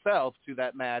myself to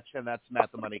that match, and that's Matt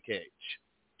the Money Cage.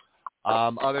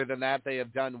 Other than that, they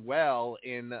have done well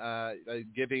in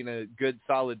giving a good,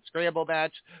 solid scramble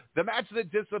match. The match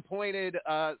that disappointed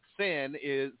Sin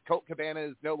is Colt Cabana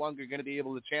is no longer going to be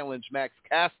able to challenge Max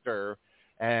Caster,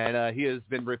 and he has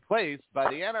been replaced by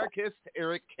the anarchist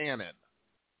Eric Cannon.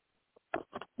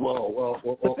 Well,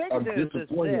 I'm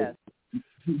disappointed.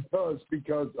 Because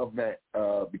of Matt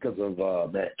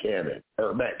Cannon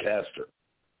or Matt Caster.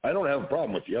 I don't have a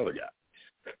problem with the other guy.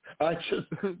 I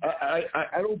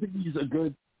don't think he's a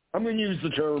good. I'm going to use the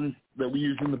term that we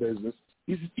use in the business.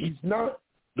 He's not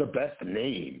the best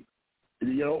name,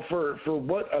 for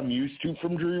what I'm used to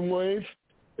from Dreamwave,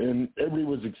 and everybody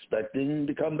was expecting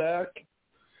to come back.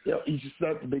 He's just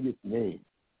not the biggest name.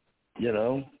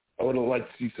 I would have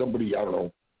liked to see somebody, I don't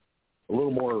know, a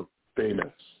little more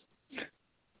famous.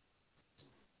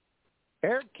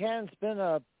 Eric Cannon's been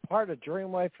a part of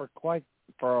Dreamwave for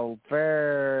a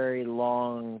very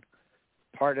long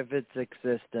part of its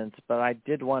existence, but I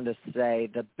did want to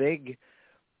say the big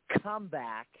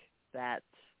comeback that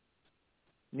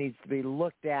needs to be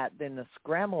looked at than the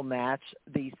scramble match.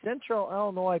 The Central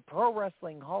Illinois Pro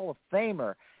Wrestling Hall of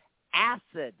Famer,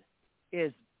 Acid,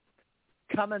 is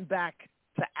coming back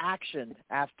to action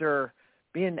after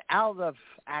being out of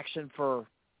action for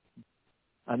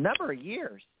a number of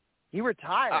years. He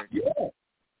retired.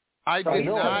 I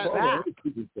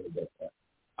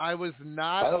was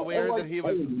not aware that he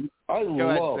was. I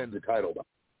love the title bout.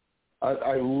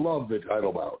 I love the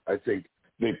title bout. I think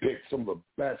they picked some of the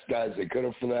best guys they could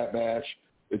have for that match.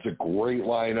 It's a great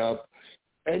lineup.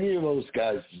 Any of those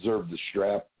guys deserve the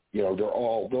strap. You know, they're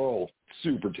all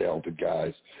super talented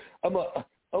guys. I'm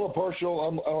a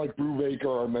partial. I like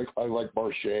Brubaker. I like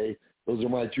Marche. Those are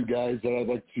my two guys that I'd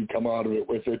like to see come out of it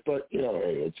with it. But you know,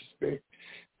 hey, it's just me.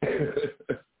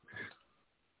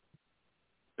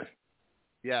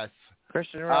 Yes.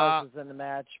 Christian Rose is in the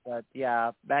match, but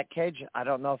yeah, Matt Cage, I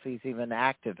don't know if he's even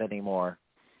active anymore.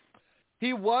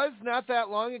 He was not that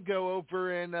long ago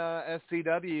over in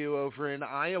SCW over in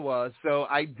Iowa, so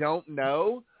I don't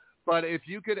know. But if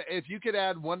you could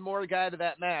add one more guy to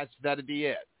that match, that'd be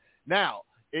it. Now,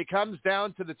 it comes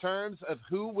down to the terms of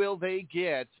who will they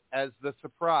get as the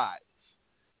surprise.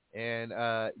 And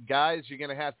guys, you're going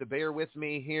to have to bear with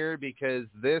me here because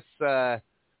this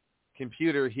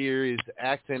computer here is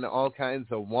acting all kinds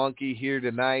of wonky here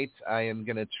tonight. I am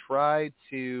going to try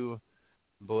to,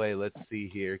 let's see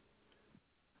here.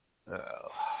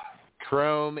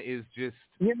 Chrome is just...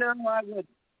 You know,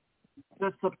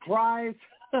 the surprise,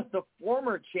 the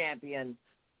former champion,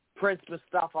 Prince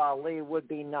Mustafa Ali, would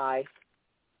be nice.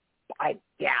 I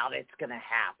doubt it's going to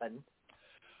happen.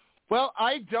 Well,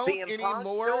 I don't CM Punk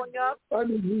anymore. Showing up? I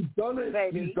mean, he's done it.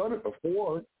 Maybe. He's done it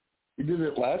before. He did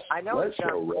it last. I know last he's done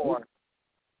show, it before. right?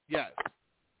 Yes.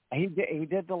 He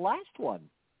did the last one.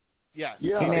 Yes.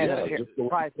 Yeah, He made yeah. a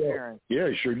surprise appearance. Yeah,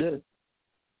 he sure did.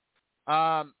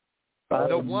 The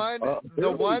one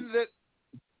that.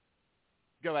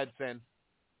 Go ahead, Finn.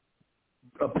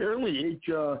 Apparently,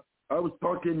 I was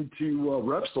talking to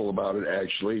Repsol about it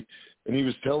actually, and he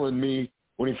was telling me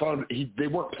when he found they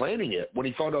weren't planning it. When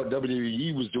he found out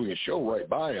WWE was doing a show right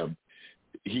by him,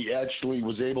 he actually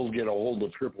was able to get a hold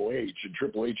of Triple H, and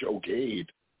Triple H okayed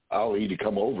Ali to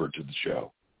come over to the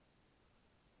show.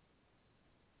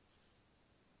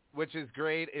 Which is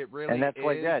great. It really is. And that's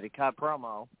what he did. He cut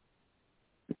promo.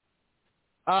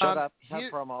 Shut up, cut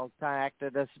promo. Kind of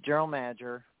acted as general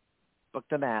manager. Booked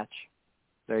the match.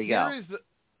 There you go.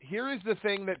 Here is the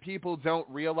thing that people don't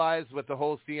realize with the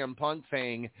whole CM Punk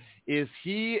thing is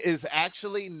he is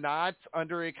actually not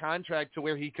under a contract to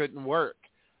where he couldn't work.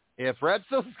 If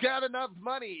Repsol's got enough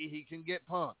money, he can get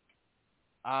Punk.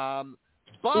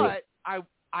 But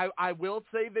I will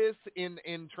say this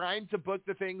in trying to book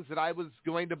the things that I was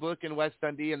going to book in West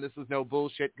Dundee, and this was no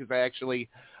bullshit because I actually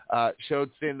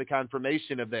showed Finn the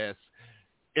confirmation of this.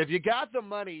 If you got the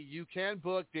money, you can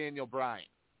book Daniel Bryan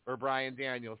or Bryan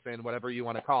Danielson, whatever you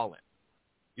want to call him.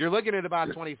 You're looking at about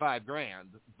 $25,000,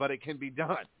 but it can be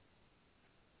done.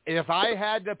 If I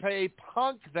had to pay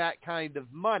Punk that kind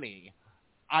of money,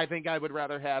 I think I would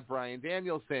rather have Bryan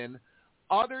Danielson,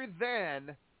 other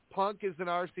than Punk is an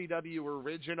RCW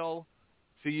original,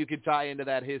 so you could tie into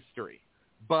that history.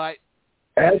 But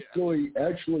actually,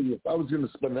 if I was going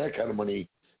to spend that kind of money,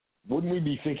 wouldn't we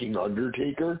be thinking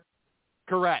Undertaker?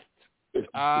 Correct. If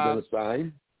you're going to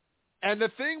sign? And the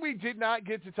thing we did not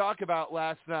get to talk about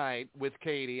last night with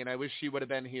Katie, and I wish she would have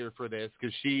been here for this,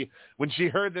 because when she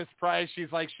heard this price,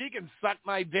 she's like, she can suck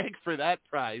my dick for that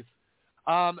price.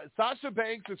 Sasha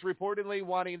Banks is reportedly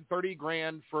wanting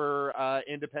 $30,000 for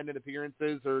independent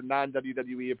appearances or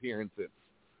non-WWE appearances.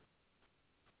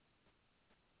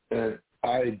 And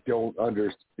I don't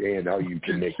understand how you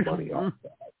can make money off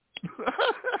that.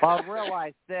 Well,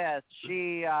 realize this.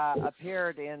 She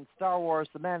appeared in Star Wars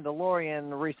The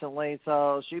Mandalorian recently,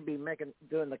 so she'd be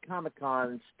doing the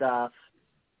Comic-Con stuff.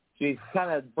 She's kind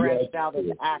of branched out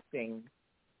into acting.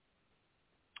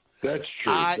 That's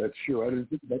true. That's true. I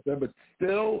didn't think about that, but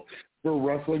still, for a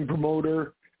wrestling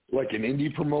promoter, like an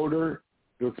indie promoter,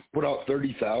 let's put out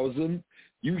 $30,000.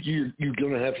 You're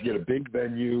going to have to get a big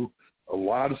venue, a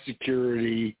lot of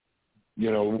security.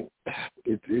 You know,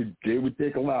 it would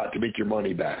take a lot to make your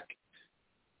money back.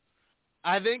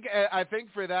 I think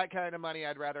for that kind of money,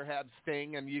 I'd rather have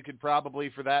Sting, and you could probably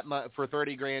for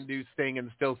 $30,000 do Sting and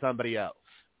still somebody else.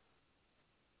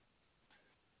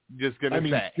 Just gonna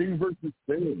say. Sting versus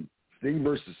Sting. Sting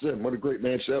versus Sting. What a great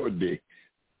match that would be.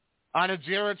 On a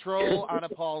Jarrett Troll, on a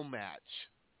Paul match.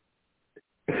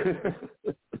 That's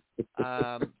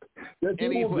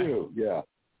anyway. what we'll do. Yeah.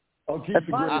 I'll keep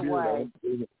the By the way,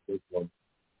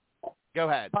 Go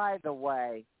ahead. by the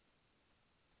way,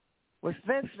 with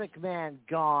Vince McMahon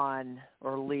gone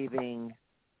or leaving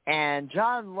and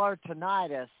John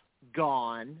Laurinaitis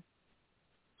gone,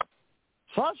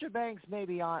 Sasha Banks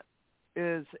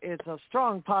it's a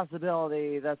strong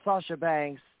possibility that Sasha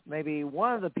Banks may be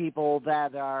one of the people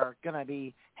that are going to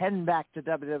be heading back to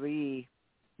WWE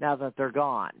now that they're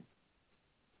gone.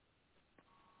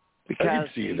 Because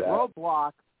the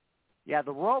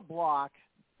roadblock,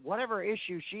 whatever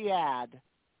issue she had,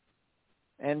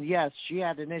 and yes, she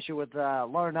had an issue with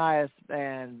Laurinaitis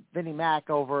and Vinnie Mac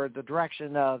over the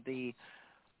direction of the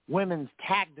women's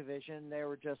tag division. They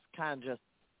were just kind of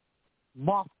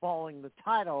mothballing the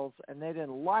titles, and they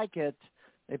didn't like it.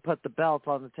 They put the belts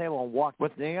on the table and walked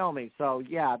with Naomi. So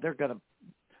yeah, they're going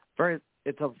to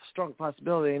it's a strong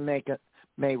possibility they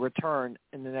may return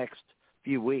in the next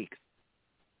few weeks.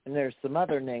 And there's some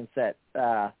other names that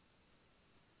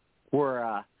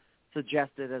were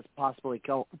suggested as possibly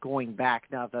going back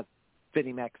now that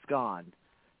Vinnie Mac's gone.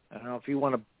 I don't know if you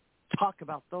want to talk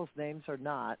about those names or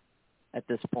not at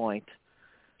this point.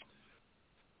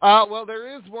 Well,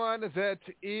 there is one that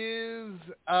is,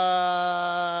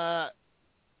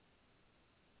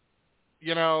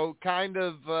 kind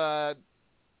of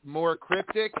more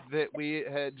cryptic that we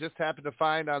had just happened to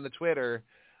find on the Twitter.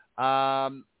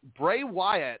 Bray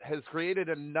Wyatt has created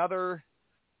another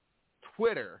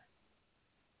Twitter,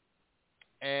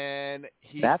 and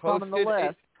he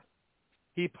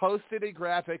posted a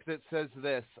graphic that says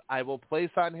this: "I will place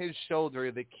on his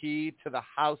shoulder the key to the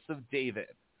house of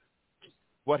David.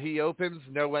 What he opens,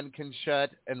 no one can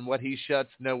shut, and what he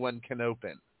shuts, no one can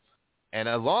open." And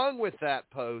along with that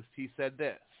post, he said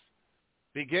this: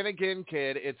 "Begin again,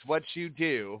 kid. It's what you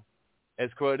do,"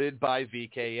 as quoted by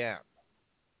VKM.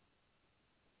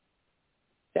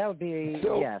 That would be,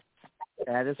 yes.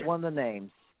 That is one of the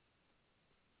names.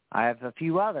 I have a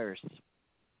few others.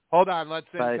 Hold on, let's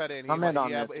cut in. Comment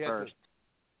on this first.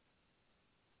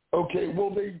 Okay, well,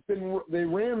 they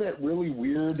ran that really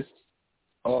weird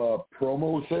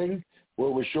promo thing where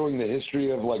it was showing the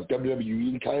history of like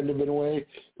WWE kind of in a way.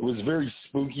 It was very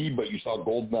spooky, but you saw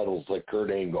gold medals like Kurt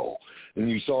Angle, and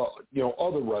you saw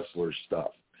other wrestler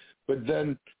stuff. But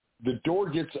then the door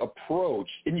gets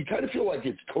approached, and you kind of feel like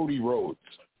it's Cody Rhodes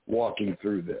walking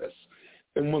through this.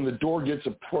 And when the door gets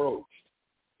approached,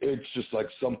 it's just like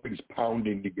something's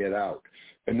pounding to get out.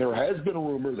 And there has been a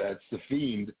rumor that's the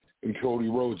Fiend and Cody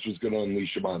Rhodes was going to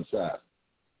unleash him on Seth.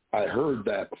 I heard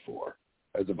that before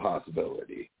as a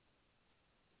possibility.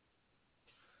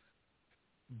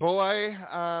 Boy,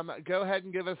 go ahead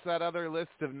and give us that other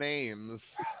list of names.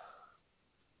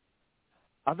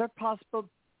 Other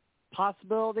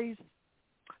possibilities?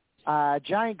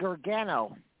 Johnny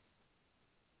Gargano.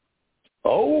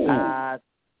 Oh.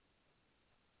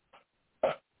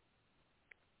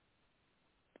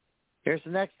 Here's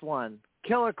the next one.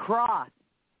 Killer Cross.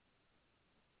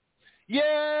 Yay!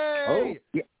 Oh.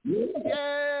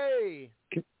 Yay!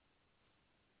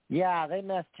 Yeah, they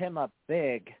messed him up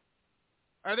big.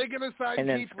 Are they going to sign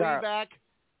Keith Lee back?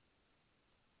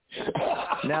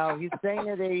 No, he's staying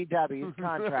at AEW. He's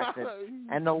contracted.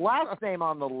 And the last name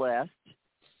on the list,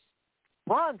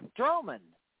 Braun Strowman.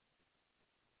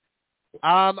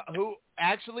 Who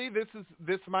actually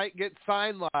this might get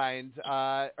sidelined.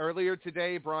 Earlier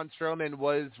today, Braun Strowman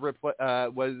was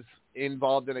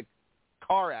involved in a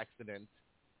car accident.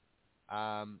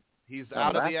 He's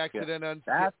out of the accident.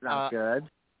 That's not good.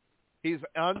 He's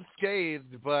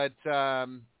unscathed, but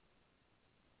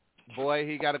boy,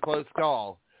 he got a close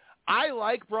call. I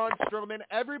like Braun Strowman.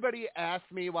 Everybody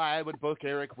asked me why I would book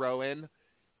Eric Rowan,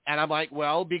 and I'm like,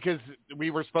 well, because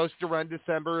we were supposed to run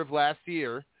December of last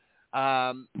year.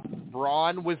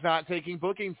 Braun was not taking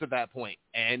bookings at that point,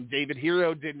 and David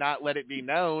Hero did not let it be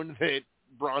known that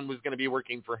Braun was going to be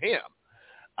working for him.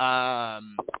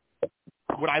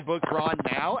 Would I book Braun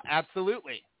now?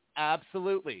 Absolutely.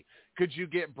 Absolutely. Could you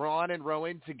get Braun and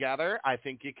Rowan together? I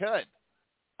think you could.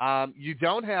 You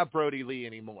don't have Brody Lee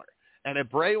anymore. And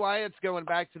if Bray Wyatt's going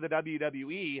back to the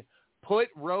WWE, put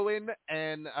Rowan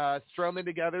and Strowman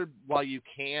together while you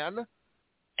can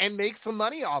and make some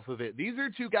money off of it. These are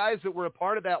two guys that were a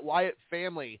part of that Wyatt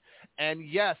family. And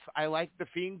yes, I like the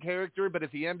Fiend character, but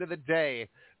at the end of the day,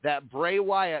 that Bray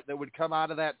Wyatt that would come out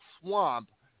of that swamp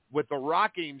with the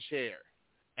rocking chair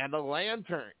and the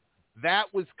lantern,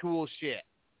 that was cool shit.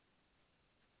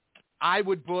 I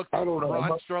would book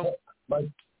Braun Strowman.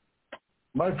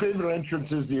 My favorite entrance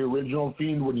is the original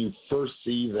Fiend when you first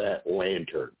see that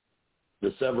lantern,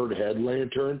 the severed head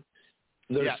lantern.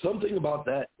 There's something about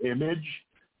that image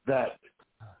that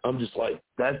I'm just like,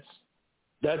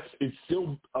 it's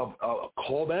still a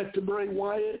callback to Bray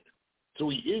Wyatt. So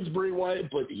he is Bray Wyatt,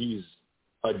 but he's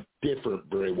a different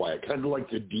Bray Wyatt, kind of like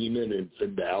the Demon and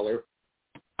Finn Balor.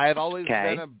 I have always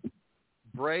been a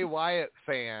Bray Wyatt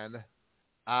fan.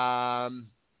 Now,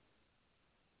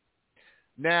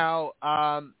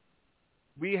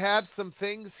 we have some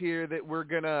things here that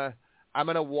I'm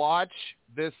gonna watch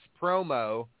this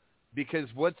promo, because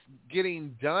what's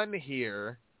getting done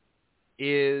here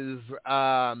is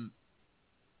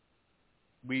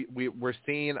we're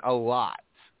seeing a lot,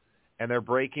 and they're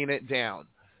breaking it down.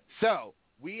 So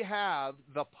we have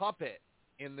the puppet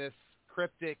in this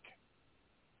cryptic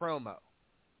promo.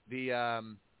 The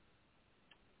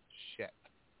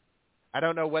I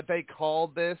don't know what they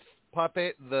called this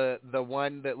puppet. The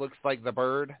one that looks like the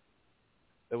bird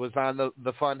that was on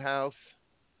the Fun House.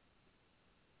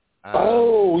 The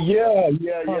one,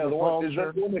 is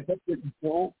that the one that kept getting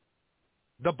killed?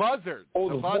 The buzzard. Oh,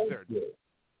 the buzzard.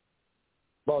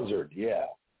 Buzzard, yeah.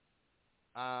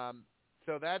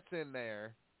 So that's in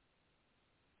there.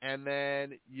 And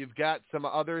then you've got some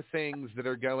other things that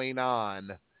are going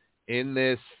on in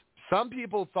this. Some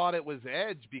people thought it was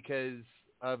Edge because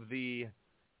of the,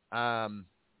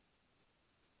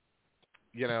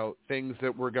 things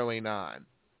that were going on.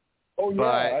 Oh, yeah,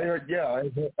 but,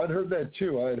 I'd heard that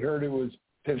too. I'd heard it was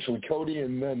potentially Cody,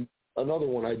 and then another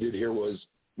one I did hear was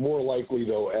more likely,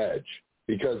 though, Edge,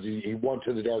 because he went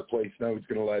to the dark place. Now he's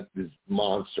going to let this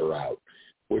monster out,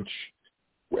 which,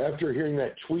 after hearing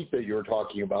that tweet that you were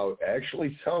talking about,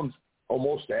 actually sounds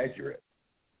almost accurate.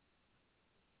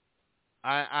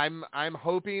 I'm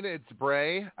hoping it's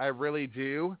Bray. I really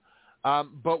do.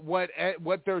 But what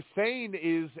they're saying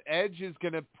is Edge is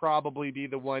going to probably be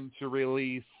the one to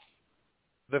release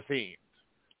the Fiend,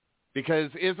 because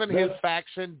isn't his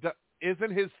faction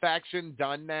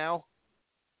done now?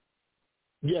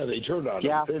 Yeah, they turned on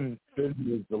him. Finn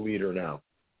is the leader now.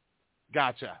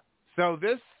 Gotcha. So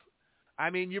this,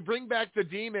 you bring back the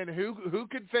Demon. Who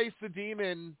could face the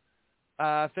Demon?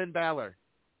 Finn Balor.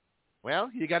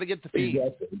 Well, you got to get the Fiend.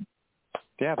 Exactly.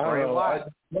 Yeah, like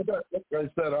I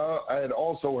said, I had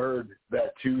also heard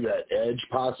that too, that Edge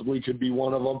possibly could be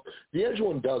one of them. The Edge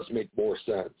one does make more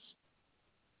sense.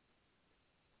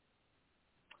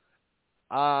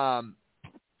 I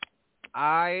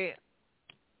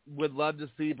would love to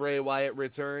see Bray Wyatt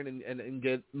return and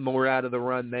get more out of the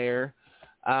run there.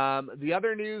 The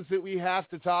other news that we have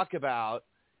to talk about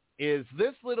is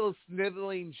this little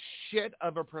sniveling shit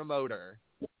of a promoter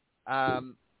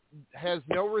has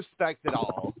no respect at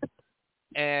all.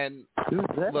 And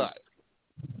look,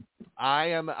 I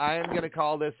am going to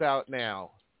call this out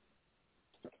now.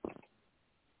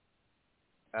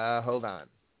 Hold on.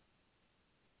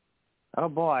 Oh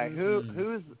boy, who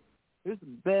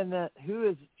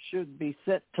should be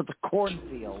sent to the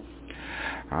cornfield?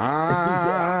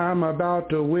 I'm about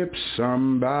to whip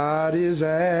somebody's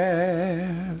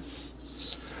ass.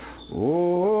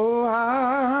 Oh,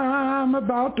 I'm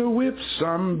about to whip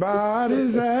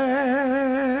somebody's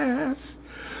ass.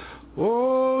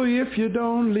 Oh, if you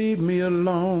don't leave me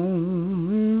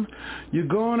alone, you're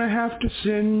gonna have to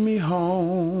send me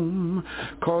home,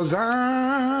 'cause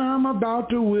I'm about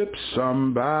to whip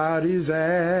somebody's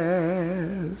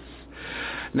ass.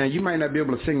 Now, you might not be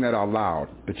able to sing that out loud,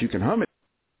 but you can hum it.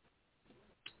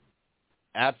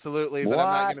 Absolutely, but I'm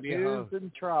not going to be who's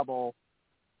in trouble?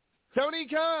 Tony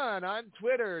Khan on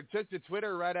Twitter took to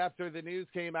Twitter right after the news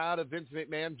came out of Vince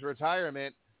McMahon's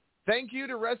retirement. Thank you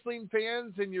to wrestling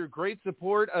fans and your great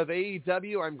support of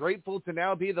AEW. I'm grateful to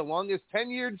now be the longest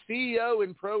tenured CEO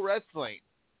in pro wrestling.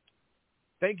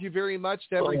 Thank you very much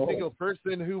to every single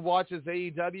person who watches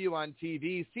AEW on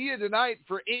TV. See you tonight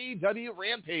for AEW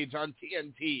Rampage on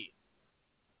TNT.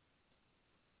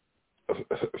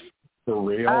 For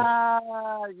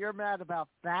real? You're mad about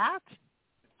that?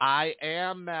 I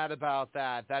am mad about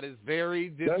that. That is very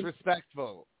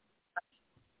disrespectful.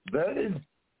 That is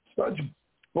such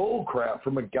bull crap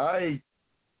from a guy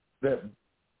that,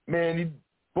 man, he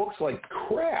books like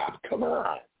crap. Come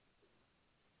on.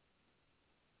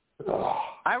 Ugh.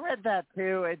 I read that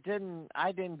too. I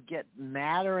didn't get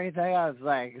mad or anything. I was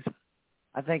like,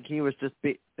 I think he was just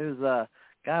it was a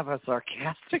kind of a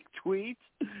sarcastic tweet.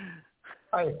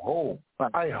 I hope.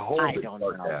 But I hope I it's don't know.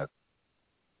 sarcastic.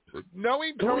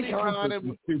 Knowing Tony Khan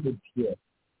and stupid shit.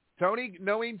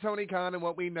 knowing Tony Khan and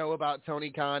what we know about Tony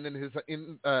Khan and his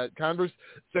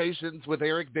conversations with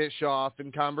Eric Bischoff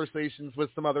and conversations with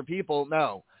some other people,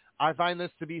 no. I find this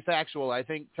to be factual. I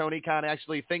think Tony Khan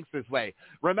actually thinks this way.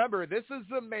 Remember, this is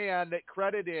the man that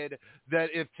credited that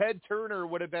if Ted Turner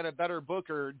would have been a better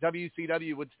booker,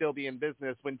 WCW would still be in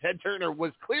business, when Ted Turner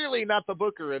was clearly not the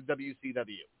booker of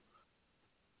WCW.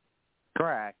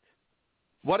 Correct.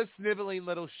 What a sniveling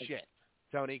little shit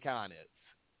Tony Khan is.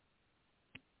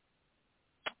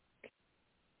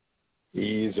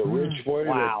 He's a rich boy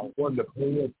that's one to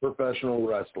play with professional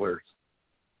wrestlers.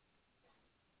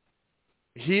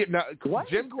 Jim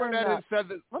Cornette has said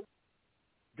that. What?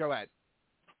 Go ahead.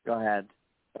 Go ahead.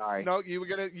 Sorry. No, you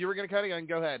were gonna cut again.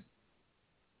 Go ahead.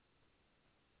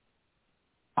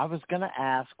 I was going to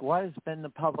ask, what has been the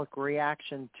public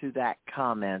reaction to that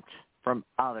comment from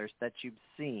others that you've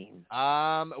seen?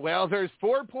 Well, there's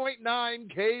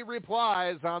 4.9K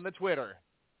replies on the Twitter.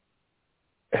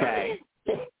 Okay.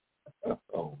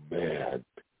 Oh, man.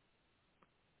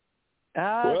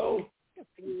 Well,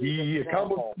 he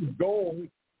accomplished his goal.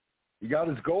 He got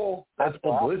his goal. That's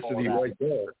publicity right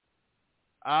there.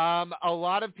 A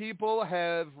lot of people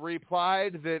have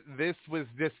replied that this was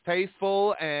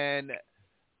distasteful and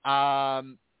there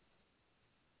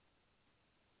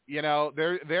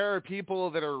are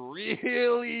people that are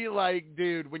really like,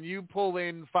 dude, when you pull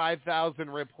in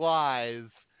 5,000 replies,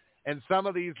 and some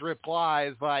of these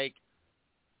replies, like,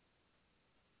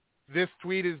 this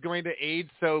tweet is going to age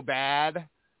so bad,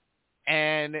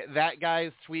 and that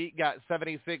guy's tweet got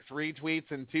 76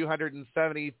 retweets and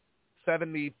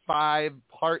 275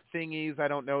 heart thingies. I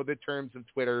don't know the terms of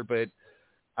Twitter, but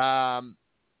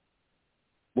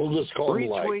we'll just call them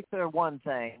retweets are one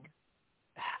thing.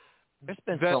 There's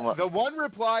been the one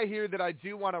reply here that I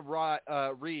do want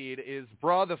to read is,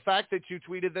 "Bruh, the fact that you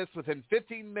tweeted this within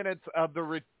 15 minutes of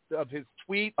his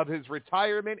tweet of his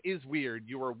retirement is weird.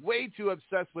 You are way too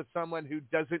obsessed with someone who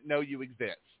doesn't know you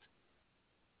exist."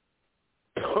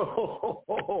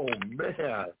 Oh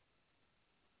man!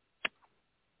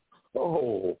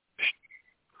 Oh.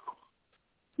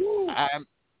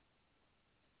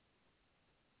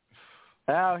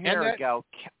 Oh, here we go.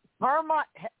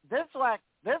 This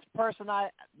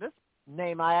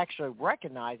name I actually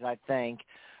recognize, I think.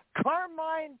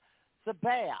 Carmine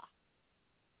Sabea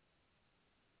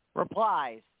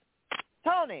replies,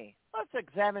 "Tony, let's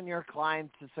examine your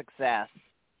client's success.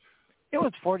 It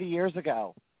was 40 years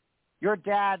ago. Your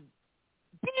dad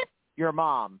beat your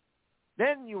mom.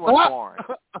 Then you were born.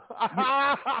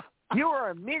 You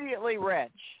were immediately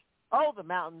rich. Oh, the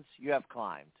mountains you have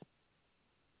climbed."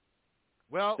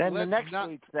 Well, then the next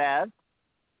tweet says,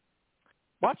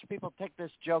 "Watch people take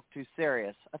this joke too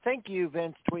serious. I think you,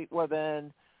 Vince, tweet would have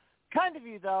been kind of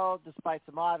you, though, despite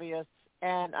some obvious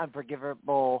and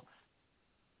unforgivable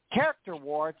character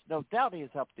warts. No doubt he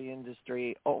has helped the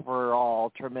industry overall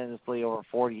tremendously over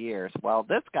 40 years." Well,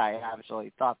 this guy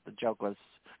actually thought the joke was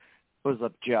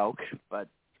a joke, but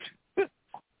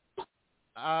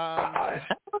a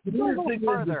little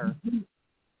further.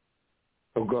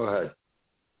 Oh, go ahead.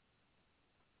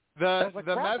 There's a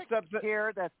graphic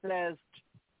here that says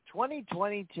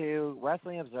 2022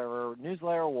 Wrestling Observer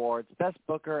Newsletter Awards Best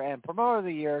Booker and Promoter of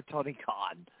the Year, Tony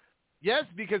Khan. Yes,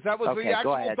 because that was the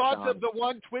actual thoughts of the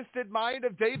one twisted mind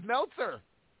of Dave Meltzer.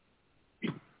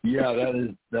 Yeah,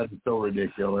 that is so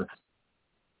ridiculous.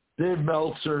 Dave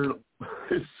Meltzer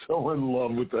is so in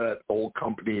love with that whole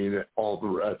company and all the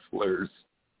wrestlers.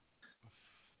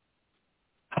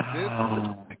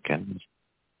 Oh, my goodness.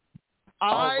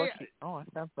 I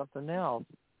found something else.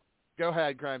 Go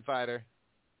ahead, Crime Fighter.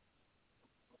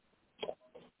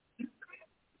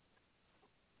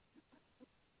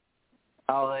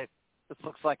 Oh, this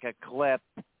looks like a clip.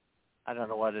 I don't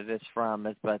know what it is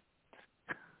from, but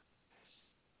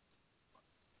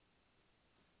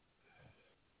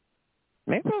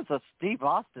maybe it was a Steve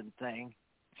Austin thing.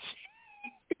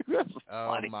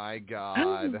 Oh, my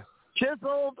God.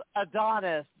 Chiseled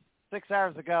Adonis 6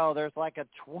 hours ago. There's like a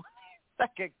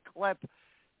 20-second clip.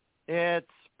 It's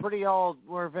pretty old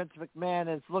where Vince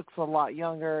McMahon looks a lot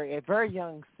younger, a very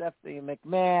young Stephanie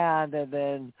McMahon, and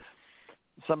then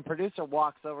some producer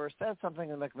walks over, says something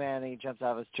to McMahon, and he jumps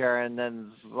out of his chair and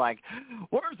then is like,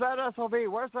 "Where's that SOB?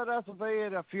 Where's that SOB?"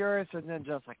 And a furious, and then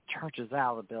just like charges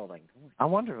out of the building. I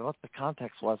wonder what the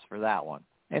context was for that one.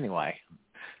 Anyway,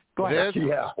 go ahead.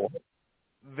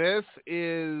 This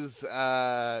is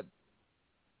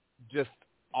just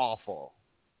awful.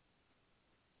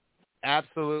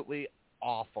 Absolutely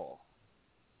awful.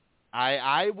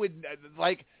 I would,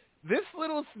 like, this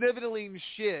little sniveling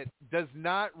shit does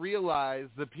not realize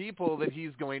the people that he's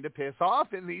going to piss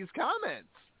off in these comments.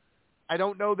 I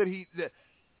don't know that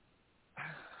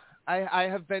I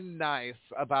have been nice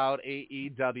about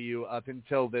AEW up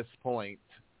until this point,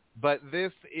 but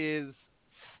this is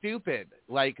stupid.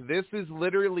 Like, this is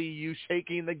literally you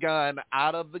shaking the gun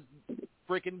out of the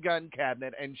freaking gun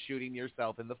cabinet and shooting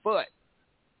yourself in the foot.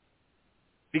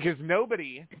 Because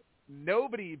nobody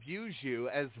views you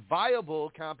as viable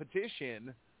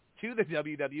competition to the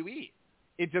WWE.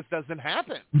 It just doesn't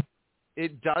happen.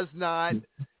 It does not.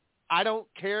 I don't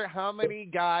care how many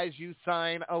guys you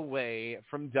sign away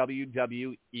from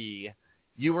WWE,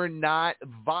 you are not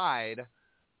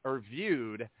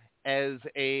viewed as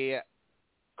a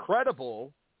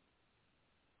credible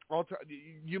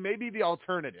you may be the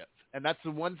alternative, and that's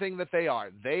the one thing that they are.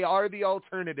 They are the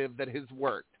alternative that has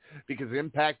worked, because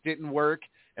Impact didn't work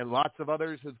and lots of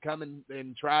others have come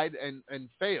and tried and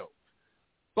failed.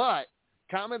 But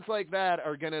comments like that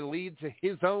are going to lead to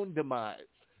his own demise,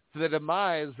 to the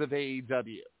demise of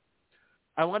AEW.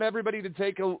 I want everybody to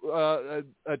take a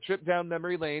trip down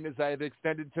memory lane as I have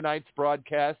extended tonight's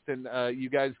broadcast, and you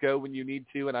guys go when you need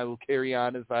to, and I will carry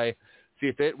on as I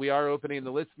see fit. We are opening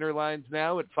the listener lines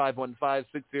now at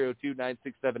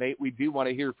 515-602-9678. We do want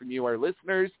to hear from you, our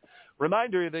listeners.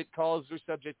 Reminder that calls are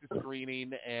subject to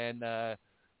screening and the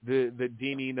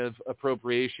deeming of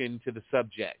appropriation to the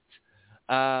subject.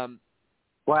 Let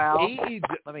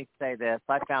me say this.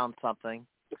 I found something.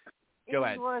 Go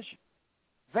ahead. English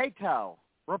Veto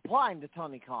replying to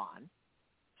Tony Khan.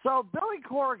 So Billy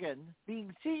Corgan,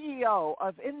 being CEO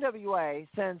of NWA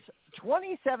since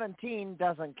 2017,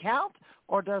 doesn't count,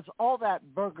 or does all that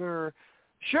burger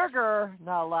sugar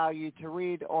not allow you to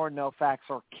read or know facts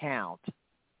or count?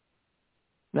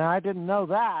 Now, I didn't know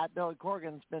that. Billy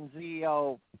Corgan's been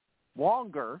CEO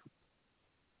longer.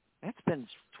 It's been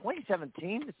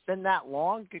 2017. It's been that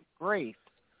long. Good grief.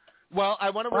 Well, I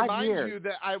want to 5 remind years. you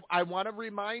that I want to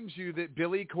remind you that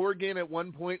Billy Corgan at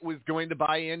one point was going to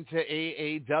buy into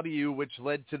AAW, which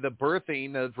led to the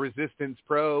birthing of Resistance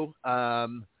Pro,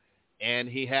 and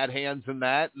he had hands in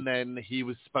that. And then he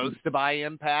was supposed to buy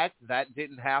Impact. That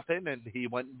didn't happen, and he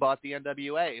went and bought the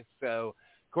NWA. So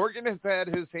Corgan has had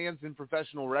his hands in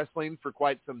professional wrestling for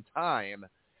quite some time.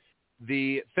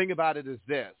 The thing about it is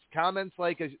this: comments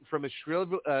like from a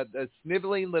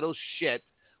sniveling little shit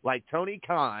like Tony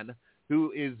Khan,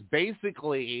 who is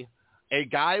basically a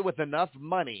guy with enough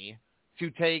money to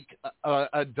take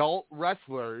adult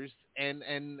wrestlers and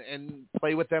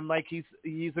play with them like he's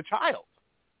a child.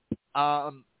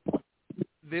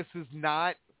 This is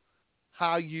not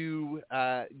how you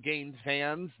gain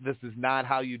fans. This is not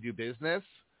how you do business.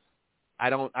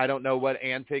 I don't know what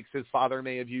antics his father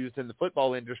may have used in the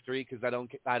football industry, because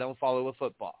I don't follow a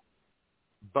football,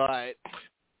 but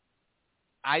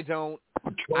I don't.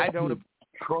 Trust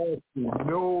me,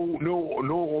 no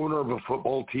owner of a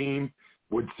football team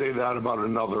would say that about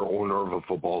another owner of a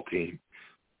football team.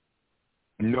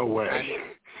 No way.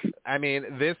 I mean,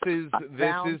 this is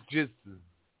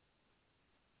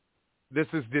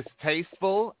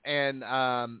distasteful, and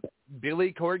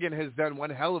Billy Corgan has done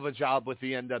one hell of a job with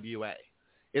the NWA.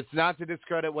 It's not to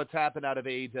discredit what's happened out of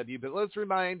AEW, but let's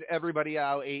remind everybody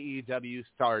how AEW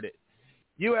started.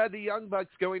 You had the Young Bucks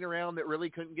going around that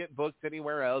really couldn't get booked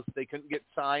anywhere else. They couldn't get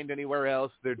signed anywhere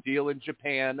else. Their deal in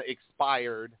Japan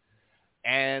expired.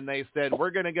 And they said, we're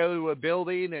going to go to a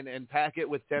building and pack it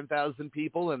with 10,000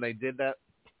 people. And they did that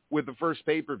with the first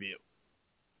pay-per-view.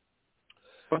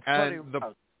 And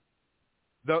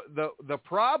the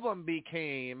problem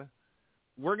became,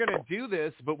 we're going to do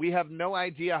this, but we have no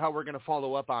idea how we're going to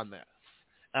follow up on this.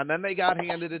 And then they got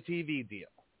handed a TV deal.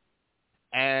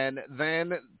 And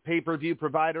then pay-per-view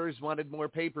providers wanted more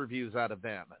pay-per-views out of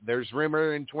them. There's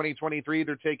rumor in 2023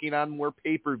 they're taking on more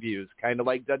pay-per-views, kind of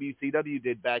like WCW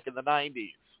did back in the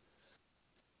 90s.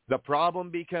 The problem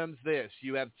becomes this.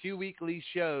 You have 2 weekly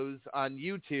shows on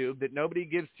YouTube that nobody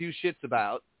gives two shits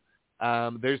about.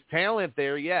 There's talent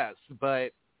there, yes,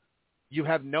 but you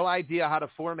have no idea how to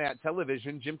format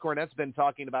television. Jim Cornette's been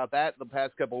talking about that the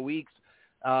past couple of weeks.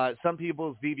 Some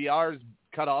people's DVRs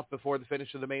cut off before the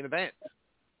finish of the main event.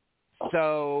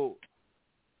 So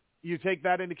you take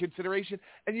that into consideration,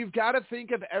 and you've got to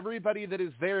think of everybody that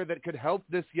is there that could help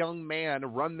this young man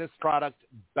run this product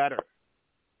better.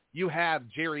 You have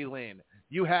Jerry Lynn.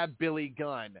 You have Billy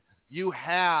Gunn. You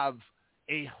have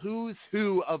a who's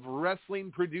who of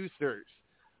wrestling producers.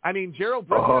 I mean, Gerald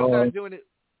Briscoe's not doing it.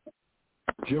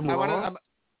 Jim Ross.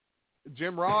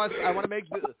 Jim Ross. I want to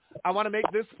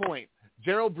make this point.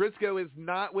 Gerald Briscoe is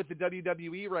not with the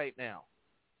WWE right now.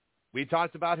 We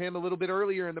talked about him a little bit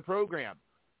earlier in the program.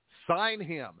 Sign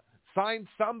him. Sign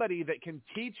somebody that can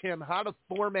teach him how to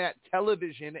format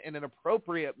television in an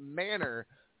appropriate manner,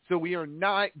 so we are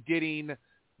not getting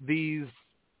these,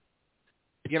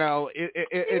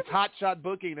 it's hot shot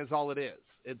booking is all it is.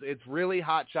 It's really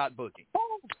hot shot booking.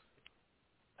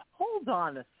 Hold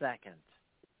on a second.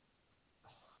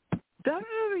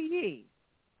 WWE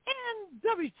and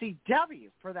WCW,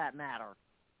 for that matter,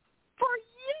 for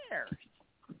years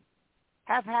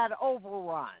have had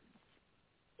overruns.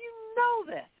 You know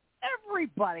this.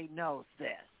 Everybody knows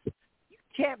this. You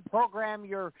can't program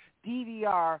your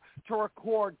DVR to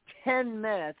record 10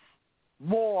 minutes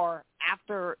more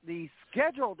after the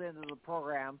scheduled end of the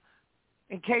program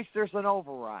in case there's an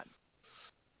overrun.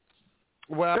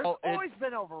 Well, there's always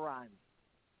been overruns.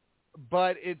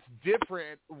 But it's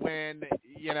different when,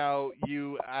 you know,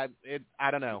 I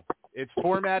don't know. It's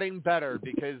formatting better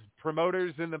because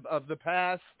promoters of the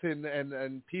past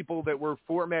and people that were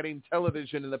formatting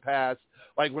television in the past,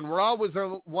 like when Raw was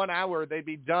 1 hour, they'd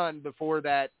be done before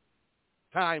that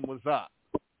time was up.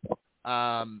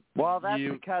 Well, that's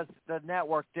because the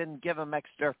network didn't give them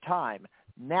extra time.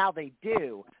 Now they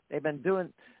do. They've been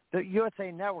doing – the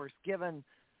USA Network's given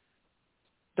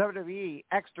WWE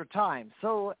extra time.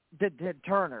 So did Ted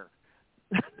Turner.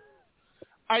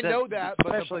 I know that,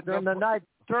 but especially during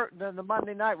the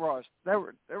Monday Night Raws, there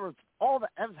was that was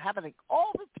happening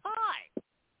all the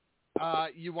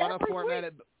time. You want to format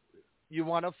it. You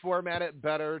want to format it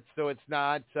better so it's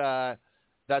not.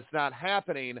 That's not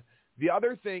happening. The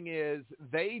other thing is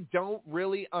they don't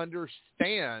really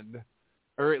understand,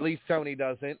 or at least Tony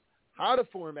doesn't, how to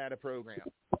format a program.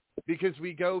 Because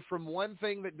we go from one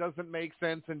thing that doesn't make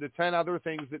sense into 10 other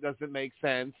things that doesn't make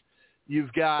sense.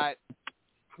 You've got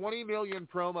 20 million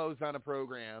promos on a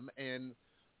program, and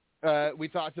we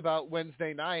talked about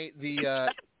Wednesday night, the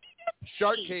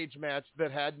shark cage match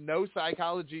that had no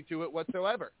psychology to it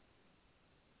whatsoever.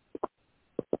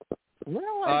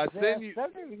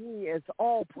 WWE is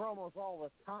all promos all the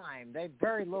time. They have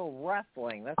very little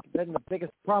wrestling. That's been the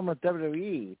biggest problem with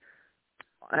WWE.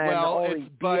 And all these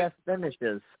BS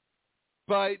finishes.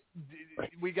 But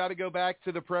we got to go back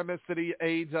to the premise that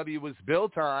AEW was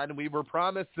built on. We were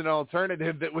promised an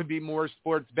alternative that would be more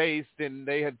sports-based, and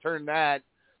they had turned that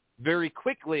very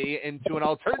quickly into an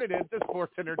alternative to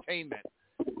sports entertainment.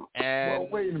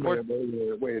 And wait a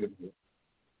minute.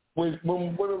 When it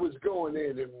was going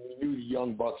in and we knew the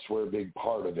Young Bucks were a big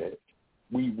part of it,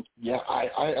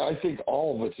 I think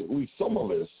all of us, at least some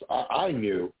of us, I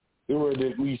knew there would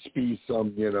at least be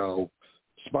some,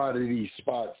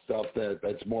 spot stuff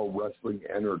that's more wrestling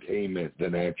entertainment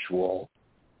than actual,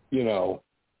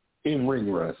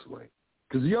 in-ring wrestling.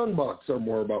 Because the Young Bucks are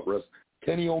more about wrestling.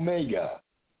 Kenny Omega,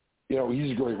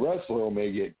 he's a great wrestler.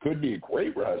 Omega could be a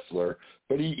great wrestler,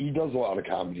 but he does a lot of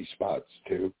comedy spots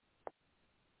too.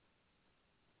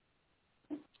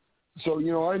 So,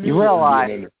 I knew. You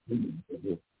realize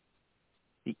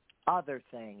the other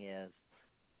thing is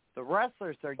the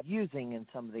wrestlers they're using in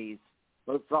some of these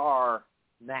bizarre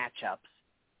matchups.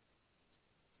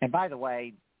 And by the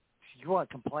way, if you want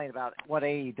to complain about what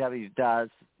AEW does,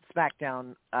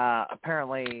 SmackDown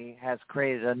apparently has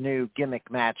created a new gimmick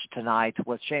match tonight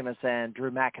with Sheamus and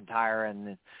Drew McIntyre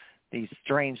and these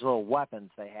strange little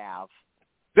weapons they have.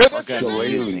 They're the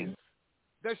Shillelagh.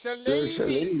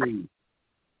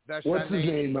 What's his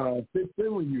name? Fitz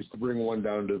Finley used to bring one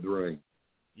down to the ring.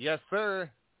 Yes, sir.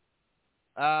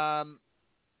 I'm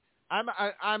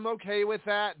okay with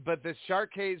that, but the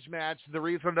shark cage match, the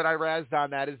reason that I razzed on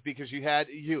that is because you had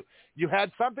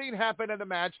something happen in the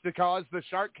match to cause the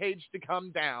shark cage to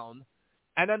come down,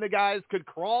 and then the guys could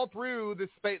crawl through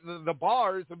the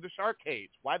bars of the shark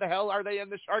cage. Why the hell are they in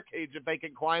the shark cage if they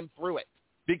can climb through it?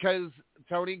 Because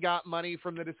Tony got money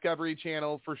from the Discovery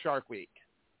Channel for Shark Week,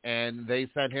 and they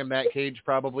sent him that cage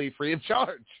probably free of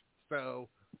charge. So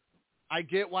I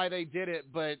get why they did it,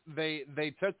 but they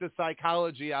took the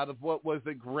psychology out of what was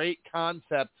a great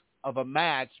concept of a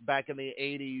match back in the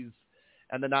 80s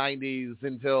and the 90s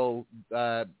until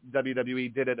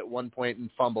WWE did it at one point and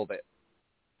fumbled it.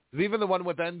 Because even the one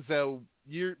with Enzo,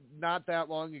 not that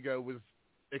long ago, was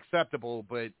acceptable,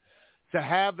 but to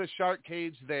have the shark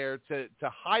cage there to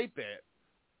hype it,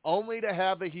 only to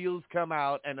have the heels come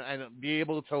out and be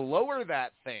able to lower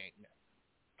that thing,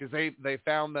 because they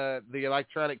found the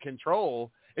electronic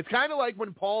control. It's kind of like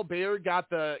when Paul Bear got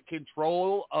the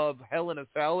control of Hell in a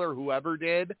Cell or whoever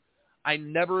did. I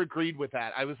never agreed with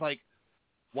that. I was like,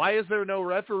 why is there no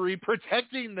referee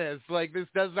protecting this? Like, this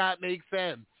does not make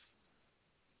sense.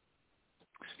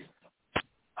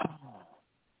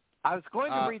 I was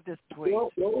going to read this tweet.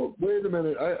 Well, wait a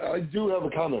minute. I do have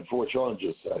a comment for what Sean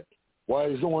just said. Why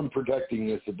is no one protecting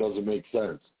this? It doesn't make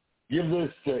sense. Give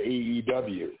this to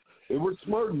AEW. They were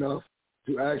smart enough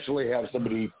to actually have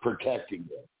somebody protecting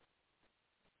them.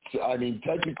 So, I mean,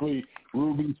 technically,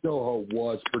 Ruby Soho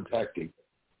was protecting them.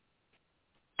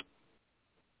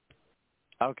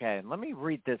 Okay, let me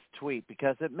read this tweet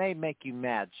because it may make you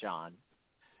mad, Sean.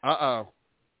 Uh-oh.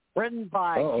 Written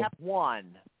by Cap1.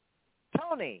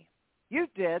 Tony, you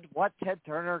did what Ted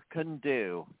Turner couldn't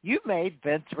do. You made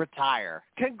Vince retire.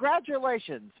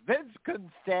 Congratulations. Vince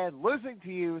couldn't stand losing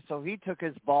to you, so he took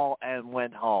his ball and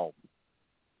went home.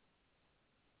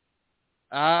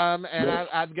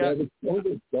 I've got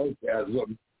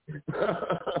sarcasm.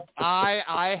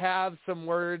 I have some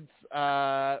words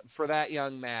for that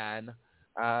young man.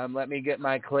 Let me get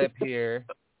my clip here.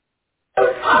 You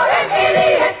are an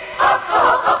idiot.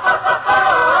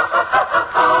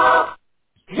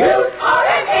 You are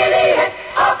an idiot.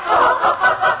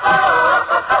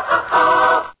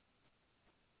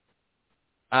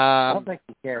 I don't think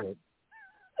he cared.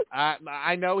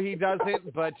 I know he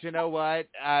doesn't, but you know what?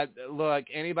 Look,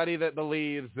 anybody that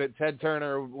believes that Ted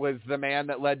Turner was the man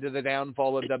that led to the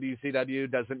downfall of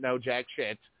WCW doesn't know jack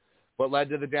shit. What led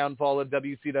to the downfall of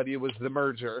WCW was the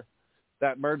merger.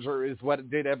 That merger is what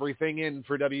did everything in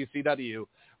for WCW.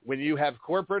 When you have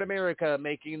corporate America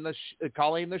making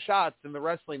calling the shots in the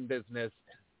wrestling business,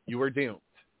 you are doomed.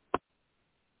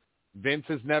 Vince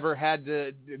has never had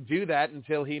to do that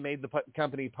until he made the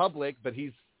company public, but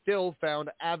he's still found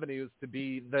avenues to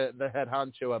be the head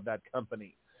honcho of that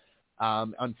company.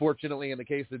 Unfortunately, in the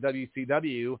case of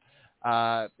WCW,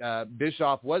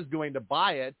 Bischoff was going to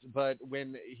buy it, but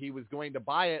when he was going to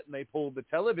buy it and they pulled the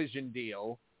television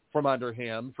deal from under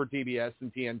him for TBS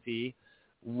and TNT,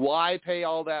 why pay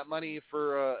all that money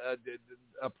for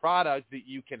a product that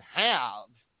you can have,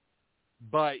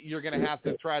 but you're going to have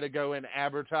to try to go and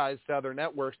advertise to other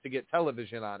networks to get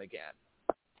television on again?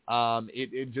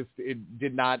 It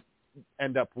did not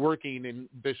end up working in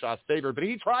Bischoff's favor, but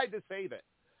he tried to save it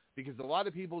because a lot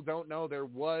of people don't know there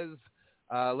was,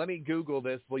 let me Google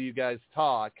this while you guys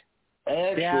talk.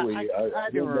 Actually, I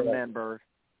do remember.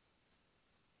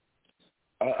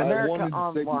 America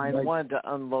Online wanted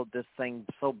to unload this thing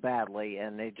so badly,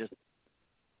 and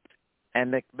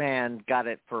McMahon got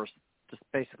it for, just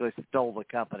basically stole the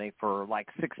company for like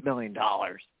 $6 million.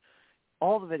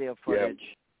 All the video footage.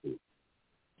 Yep.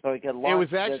 So he could launch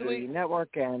the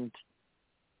network, and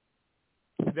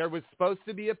there was supposed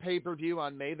to be a pay-per-view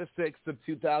on May the 6th of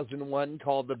 2001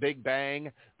 called The Big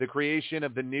Bang, the creation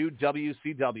of the new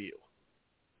WCW.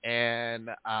 And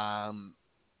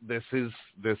this is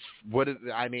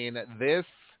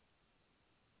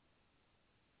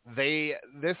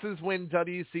when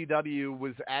WCW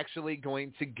was actually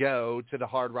going to go to the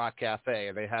Hard Rock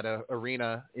Cafe. They had an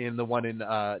arena in the one in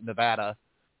Nevada.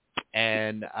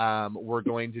 And we're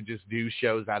going to just do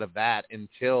shows out of that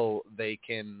until they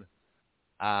can,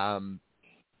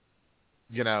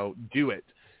 do it.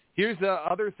 Here's the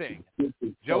other thing.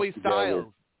 Joey Styles,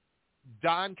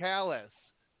 Don Callis,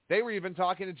 they were even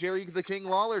talking to Jerry the King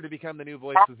Lawler to become the new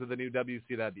voices of the new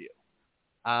WCW.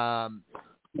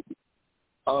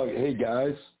 Hey,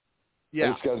 guys. Yeah.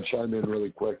 I just got to chime in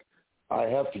really quick. I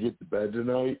have to get to bed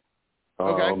tonight.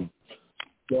 Okay.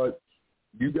 But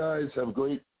you guys have a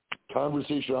great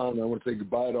conversation on. I want to say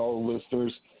goodbye to all the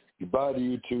listeners. Goodbye to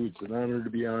you two. It's an honor to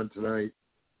be on tonight.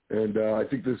 And I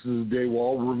think this is a day we'll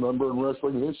all remember in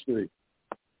wrestling history.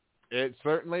 It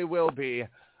certainly will be.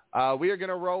 We are going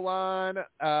to roll on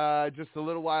just a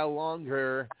little while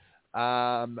longer.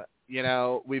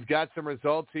 We've got some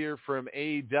results here from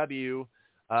AEW.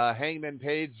 Hangman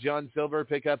Page, John Silver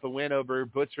pick up a win over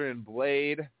Butcher and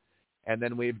Blade. And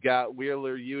then we've got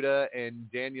Wheeler Yuta and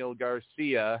Daniel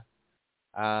Garcia.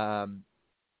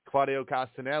 Claudio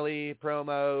Castanelli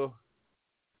promo,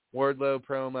 Wardlow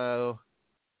promo,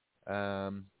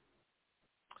 some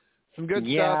good stuff.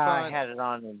 Yeah, I had it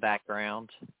on in the background.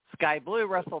 Sky Blue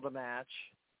wrestled a match.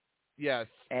 Yes.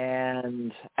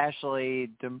 And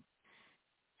Ashley,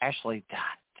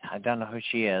 I don't know who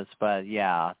she is, but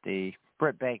yeah, the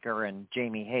Britt Baker and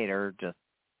Jamie Hayter just,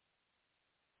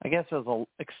 I guess it was an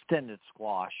extended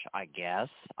squash, I guess.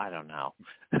 I don't know.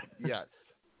 Yes.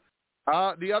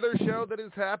 The other show that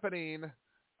is happening,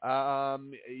 we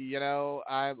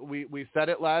said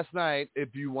it last night.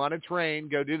 If you want to train,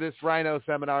 go do this Rhino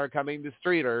seminar coming to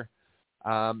Streeter.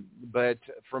 But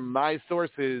from my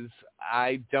sources,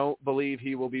 I don't believe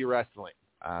he will be wrestling.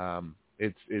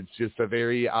 It's just a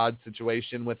very odd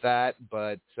situation with that,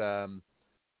 but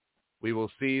we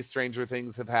will see. Stranger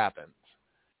things have happened.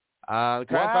 Crime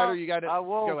Fighter, you got it.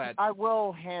 Go ahead. I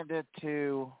will hand it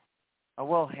to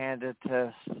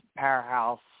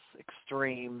Powerhouse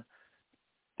Extreme.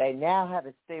 They now have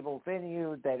a stable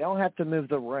venue. They don't have to move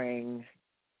the ring.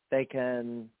 They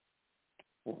can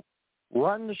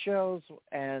run the shows,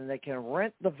 and they can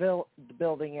rent the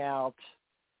building out.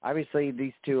 Obviously,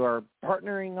 these two are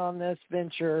partnering on this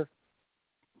venture.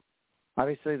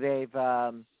 Obviously, they've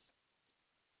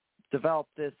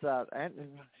developed this. And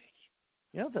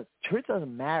the truth of the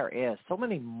matter is, so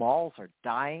many malls are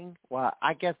dying. Well,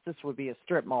 I guess this would be a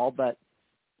strip mall, but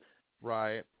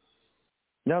right.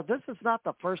 No, this is not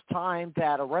the first time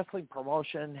that a wrestling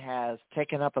promotion has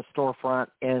taken up a storefront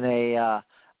in a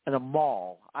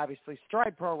mall. obviously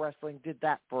Stride Pro Wrestling did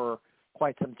that for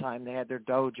quite some time. They had their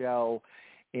dojo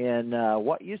in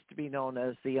what used to be known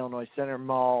as the Illinois Center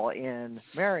Mall in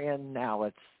Marion. Now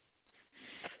it's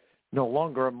no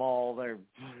longer a mall. They're,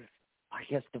 I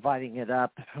guess, dividing it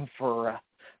up for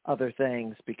other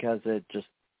things because it just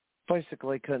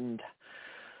basically couldn't.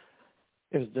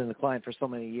 It was in decline for so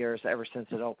many years ever since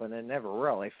it opened and never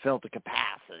really filled the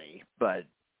capacity. But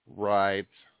right.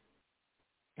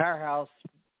 Powerhouse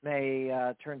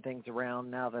may turn things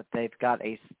around now that they've got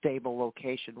a stable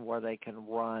location where they can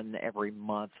run every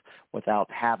month without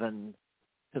having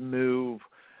to move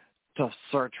to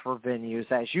search for venues.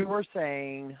 As you were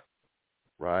saying,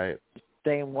 right,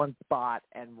 stay in one spot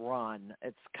and run.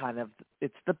 It's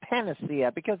the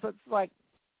panacea because it's like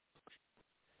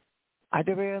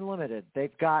IWA Unlimited.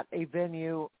 They've got a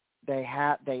venue.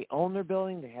 They own their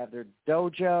building. They have their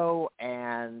dojo,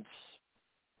 and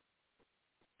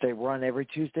they run every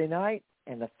Tuesday night,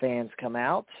 and the fans come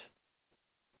out.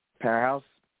 Powerhouse,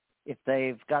 if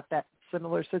they've got that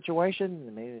similar situation,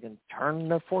 maybe they can turn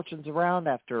their fortunes around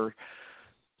after,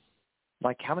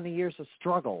 like, how many years of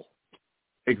struggle?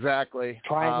 Exactly.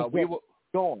 Trying to get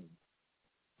going.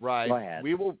 Right. Go ahead.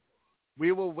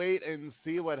 We will wait and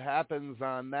see what happens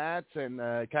on that and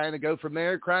kind of go from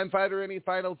there. Crime Fighter, any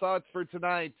final thoughts for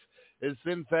tonight? As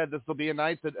Finn said, this will be a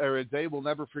day we'll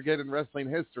never forget in wrestling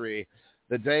history.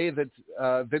 The day that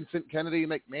Vincent Kennedy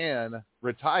McMahon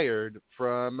retired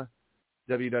from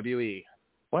WWE.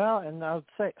 Well, and I would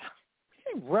say,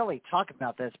 we didn't really talk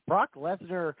about this. Brock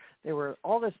Lesnar, there were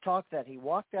all this talk that he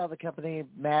walked out of the company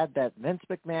mad that Vince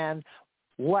McMahon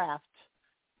left.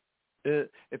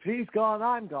 If he's gone,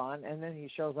 I'm gone. And then he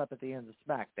shows up at the end of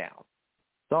SmackDown.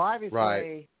 So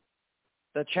obviously,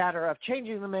 the chatter of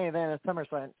changing the main event at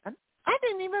SummerSlam, and I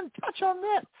didn't even touch on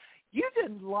this. You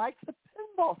didn't like the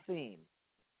pinball theme.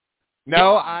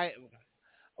 No, I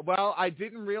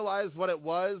didn't realize what it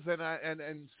was,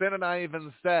 and Finn and I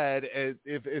even said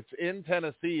if it's in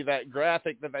Tennessee, that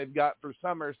graphic that they've got for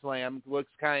SummerSlam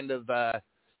looks kind of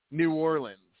New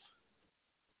Orleans.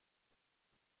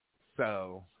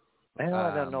 So, I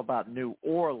don't know about New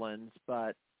Orleans,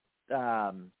 but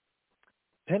pinball.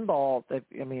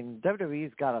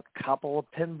 WWE's got a couple of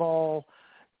pinball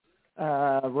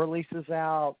releases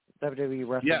out. WWE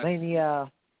WrestleMania.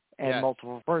 Yes. And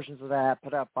multiple versions of that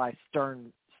put up by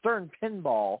Stern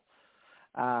Pinball.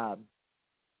 The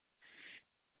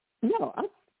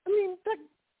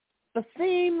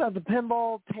theme of the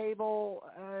pinball table,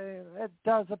 it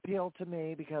does appeal to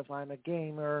me because I'm a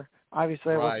gamer.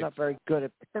 Obviously, I was not very good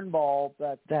at pinball,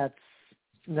 but that's,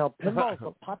 pinball's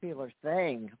a popular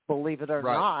thing, believe it or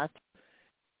not.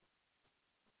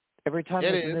 Every time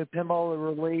there's a new pinball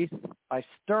release by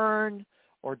Stern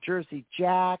or Jersey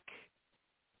Jack,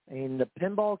 the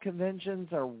pinball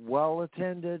conventions are well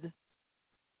attended.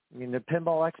 The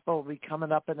Pinball Expo will be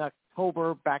coming up in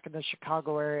October back in the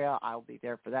Chicago area. I'll be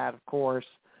there for that, of course.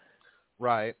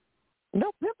 Right.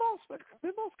 No, pinballs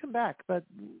come back, but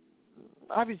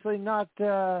obviously not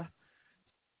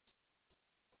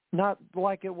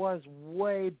like it was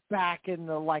way back in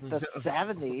the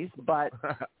 70s, but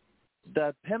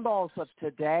the pinballs of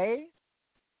today,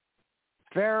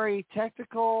 very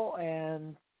technical,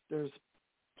 and there's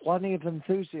plenty of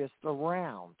enthusiasts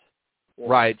around.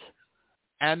 Right.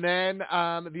 And then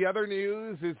the other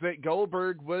news is that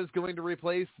Goldberg was going to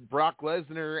replace Brock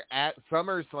Lesnar at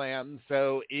SummerSlam.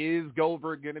 So is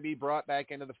Goldberg going to be brought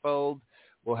back into the fold?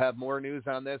 We'll have more news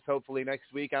on this hopefully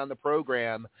next week on the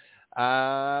program.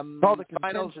 Called the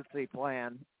contingency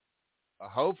plan.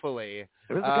 Hopefully.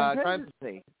 It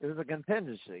was a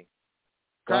contingency.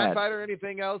 Crime Fighter,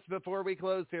 anything else before we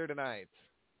close here tonight?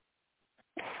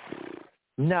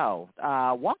 No.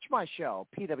 Watch my show,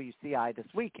 PWCI, this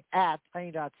week at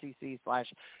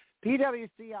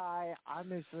tiny.cc/PWCI.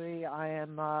 Obviously, I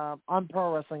am on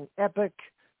Pro Wrestling Epic,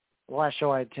 the last show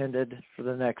I attended for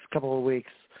the next couple of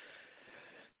weeks.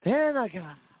 Then I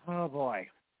got, a lot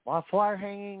of flyer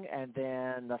hanging, and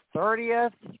then the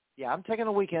 30th, I'm taking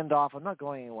a weekend off. I'm not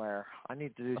going anywhere. I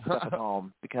need to do stuff at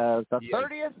home because the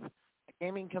 30th, a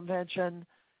gaming convention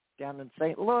down in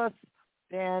St. Louis,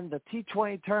 then the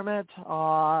T20 tournament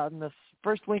on the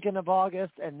first weekend of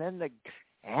August, and then the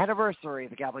anniversary,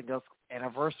 the Goblin Ghost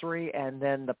anniversary, and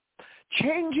then the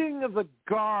changing of the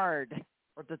guard,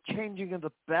 or the changing of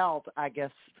the belt, I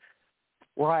guess,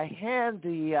 where I hand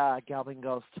the Goblin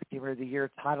Ghost Gamer of the Year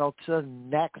title to the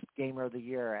next Gamer of the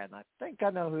Year, and I think I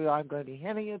know who I'm going to be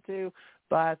handing it to,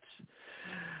 but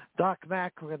Doc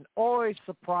Mack can always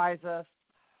surprise us.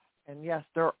 And yes,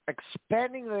 they're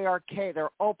expanding the arcade. They're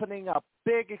opening a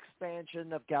big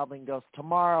expansion of Goblin Ghost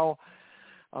tomorrow.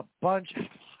 A bunch,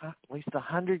 at least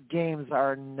 100 games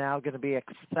are now going to be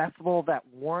accessible that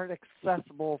weren't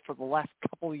accessible for the last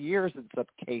couple of years in some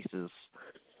cases.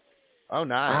 Oh,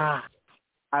 nice.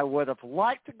 I would have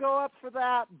liked to go up for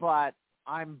that, but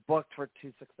I'm booked for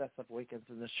 2 successive weekends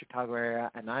in the Chicago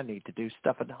area, and I need to do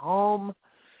stuff at home.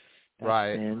 That's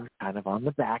right. been kind of on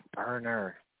the back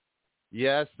burner.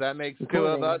 Yes, that makes 2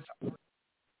 of us.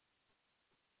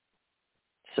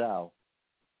 So.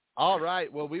 All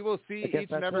right. Well, we will see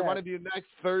each and every one of you next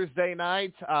Thursday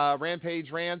night. Rampage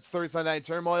Rants, Thursday Night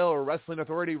Turmoil, or Wrestling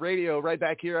Authority Radio right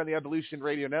back here on the Evolution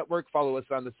Radio Network. Follow us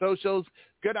on the socials.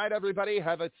 Good night, everybody.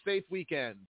 Have a safe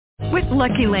weekend. With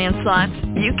Lucky Land Slots,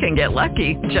 you can get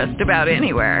lucky just about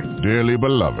anywhere. Dearly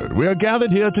beloved, we are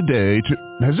gathered here today to...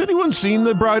 Has anyone seen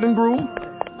the bride and groom?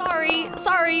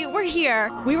 Sorry, we're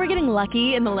here. We were getting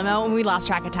lucky in the limo and we lost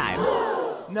track of time.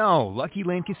 No, Lucky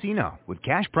Land Casino, with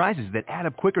cash prizes that add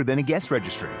up quicker than a guest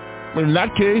registry. In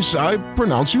that case, I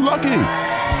pronounce you lucky.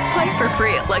 Play for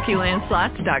free at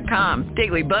LuckyLandSlots.com.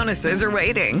 Daily bonuses are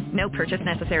waiting. No purchase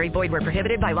necessary. Void where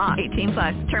prohibited by law.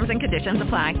 18+. Terms and conditions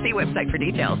apply. See website for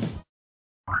details.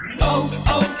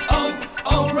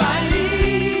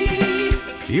 O'Reilly.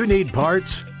 You need parts?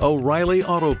 O'Reilly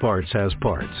Auto Parts has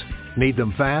parts. Need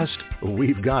them fast?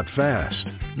 We've got fast.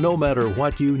 No matter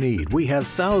what you need, we have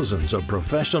thousands of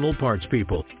professional parts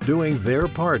people doing their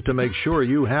part to make sure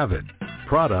you have it.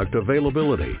 Product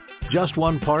availability. Just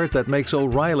one part that makes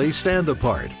O'Reilly stand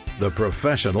apart. The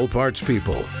professional parts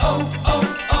people.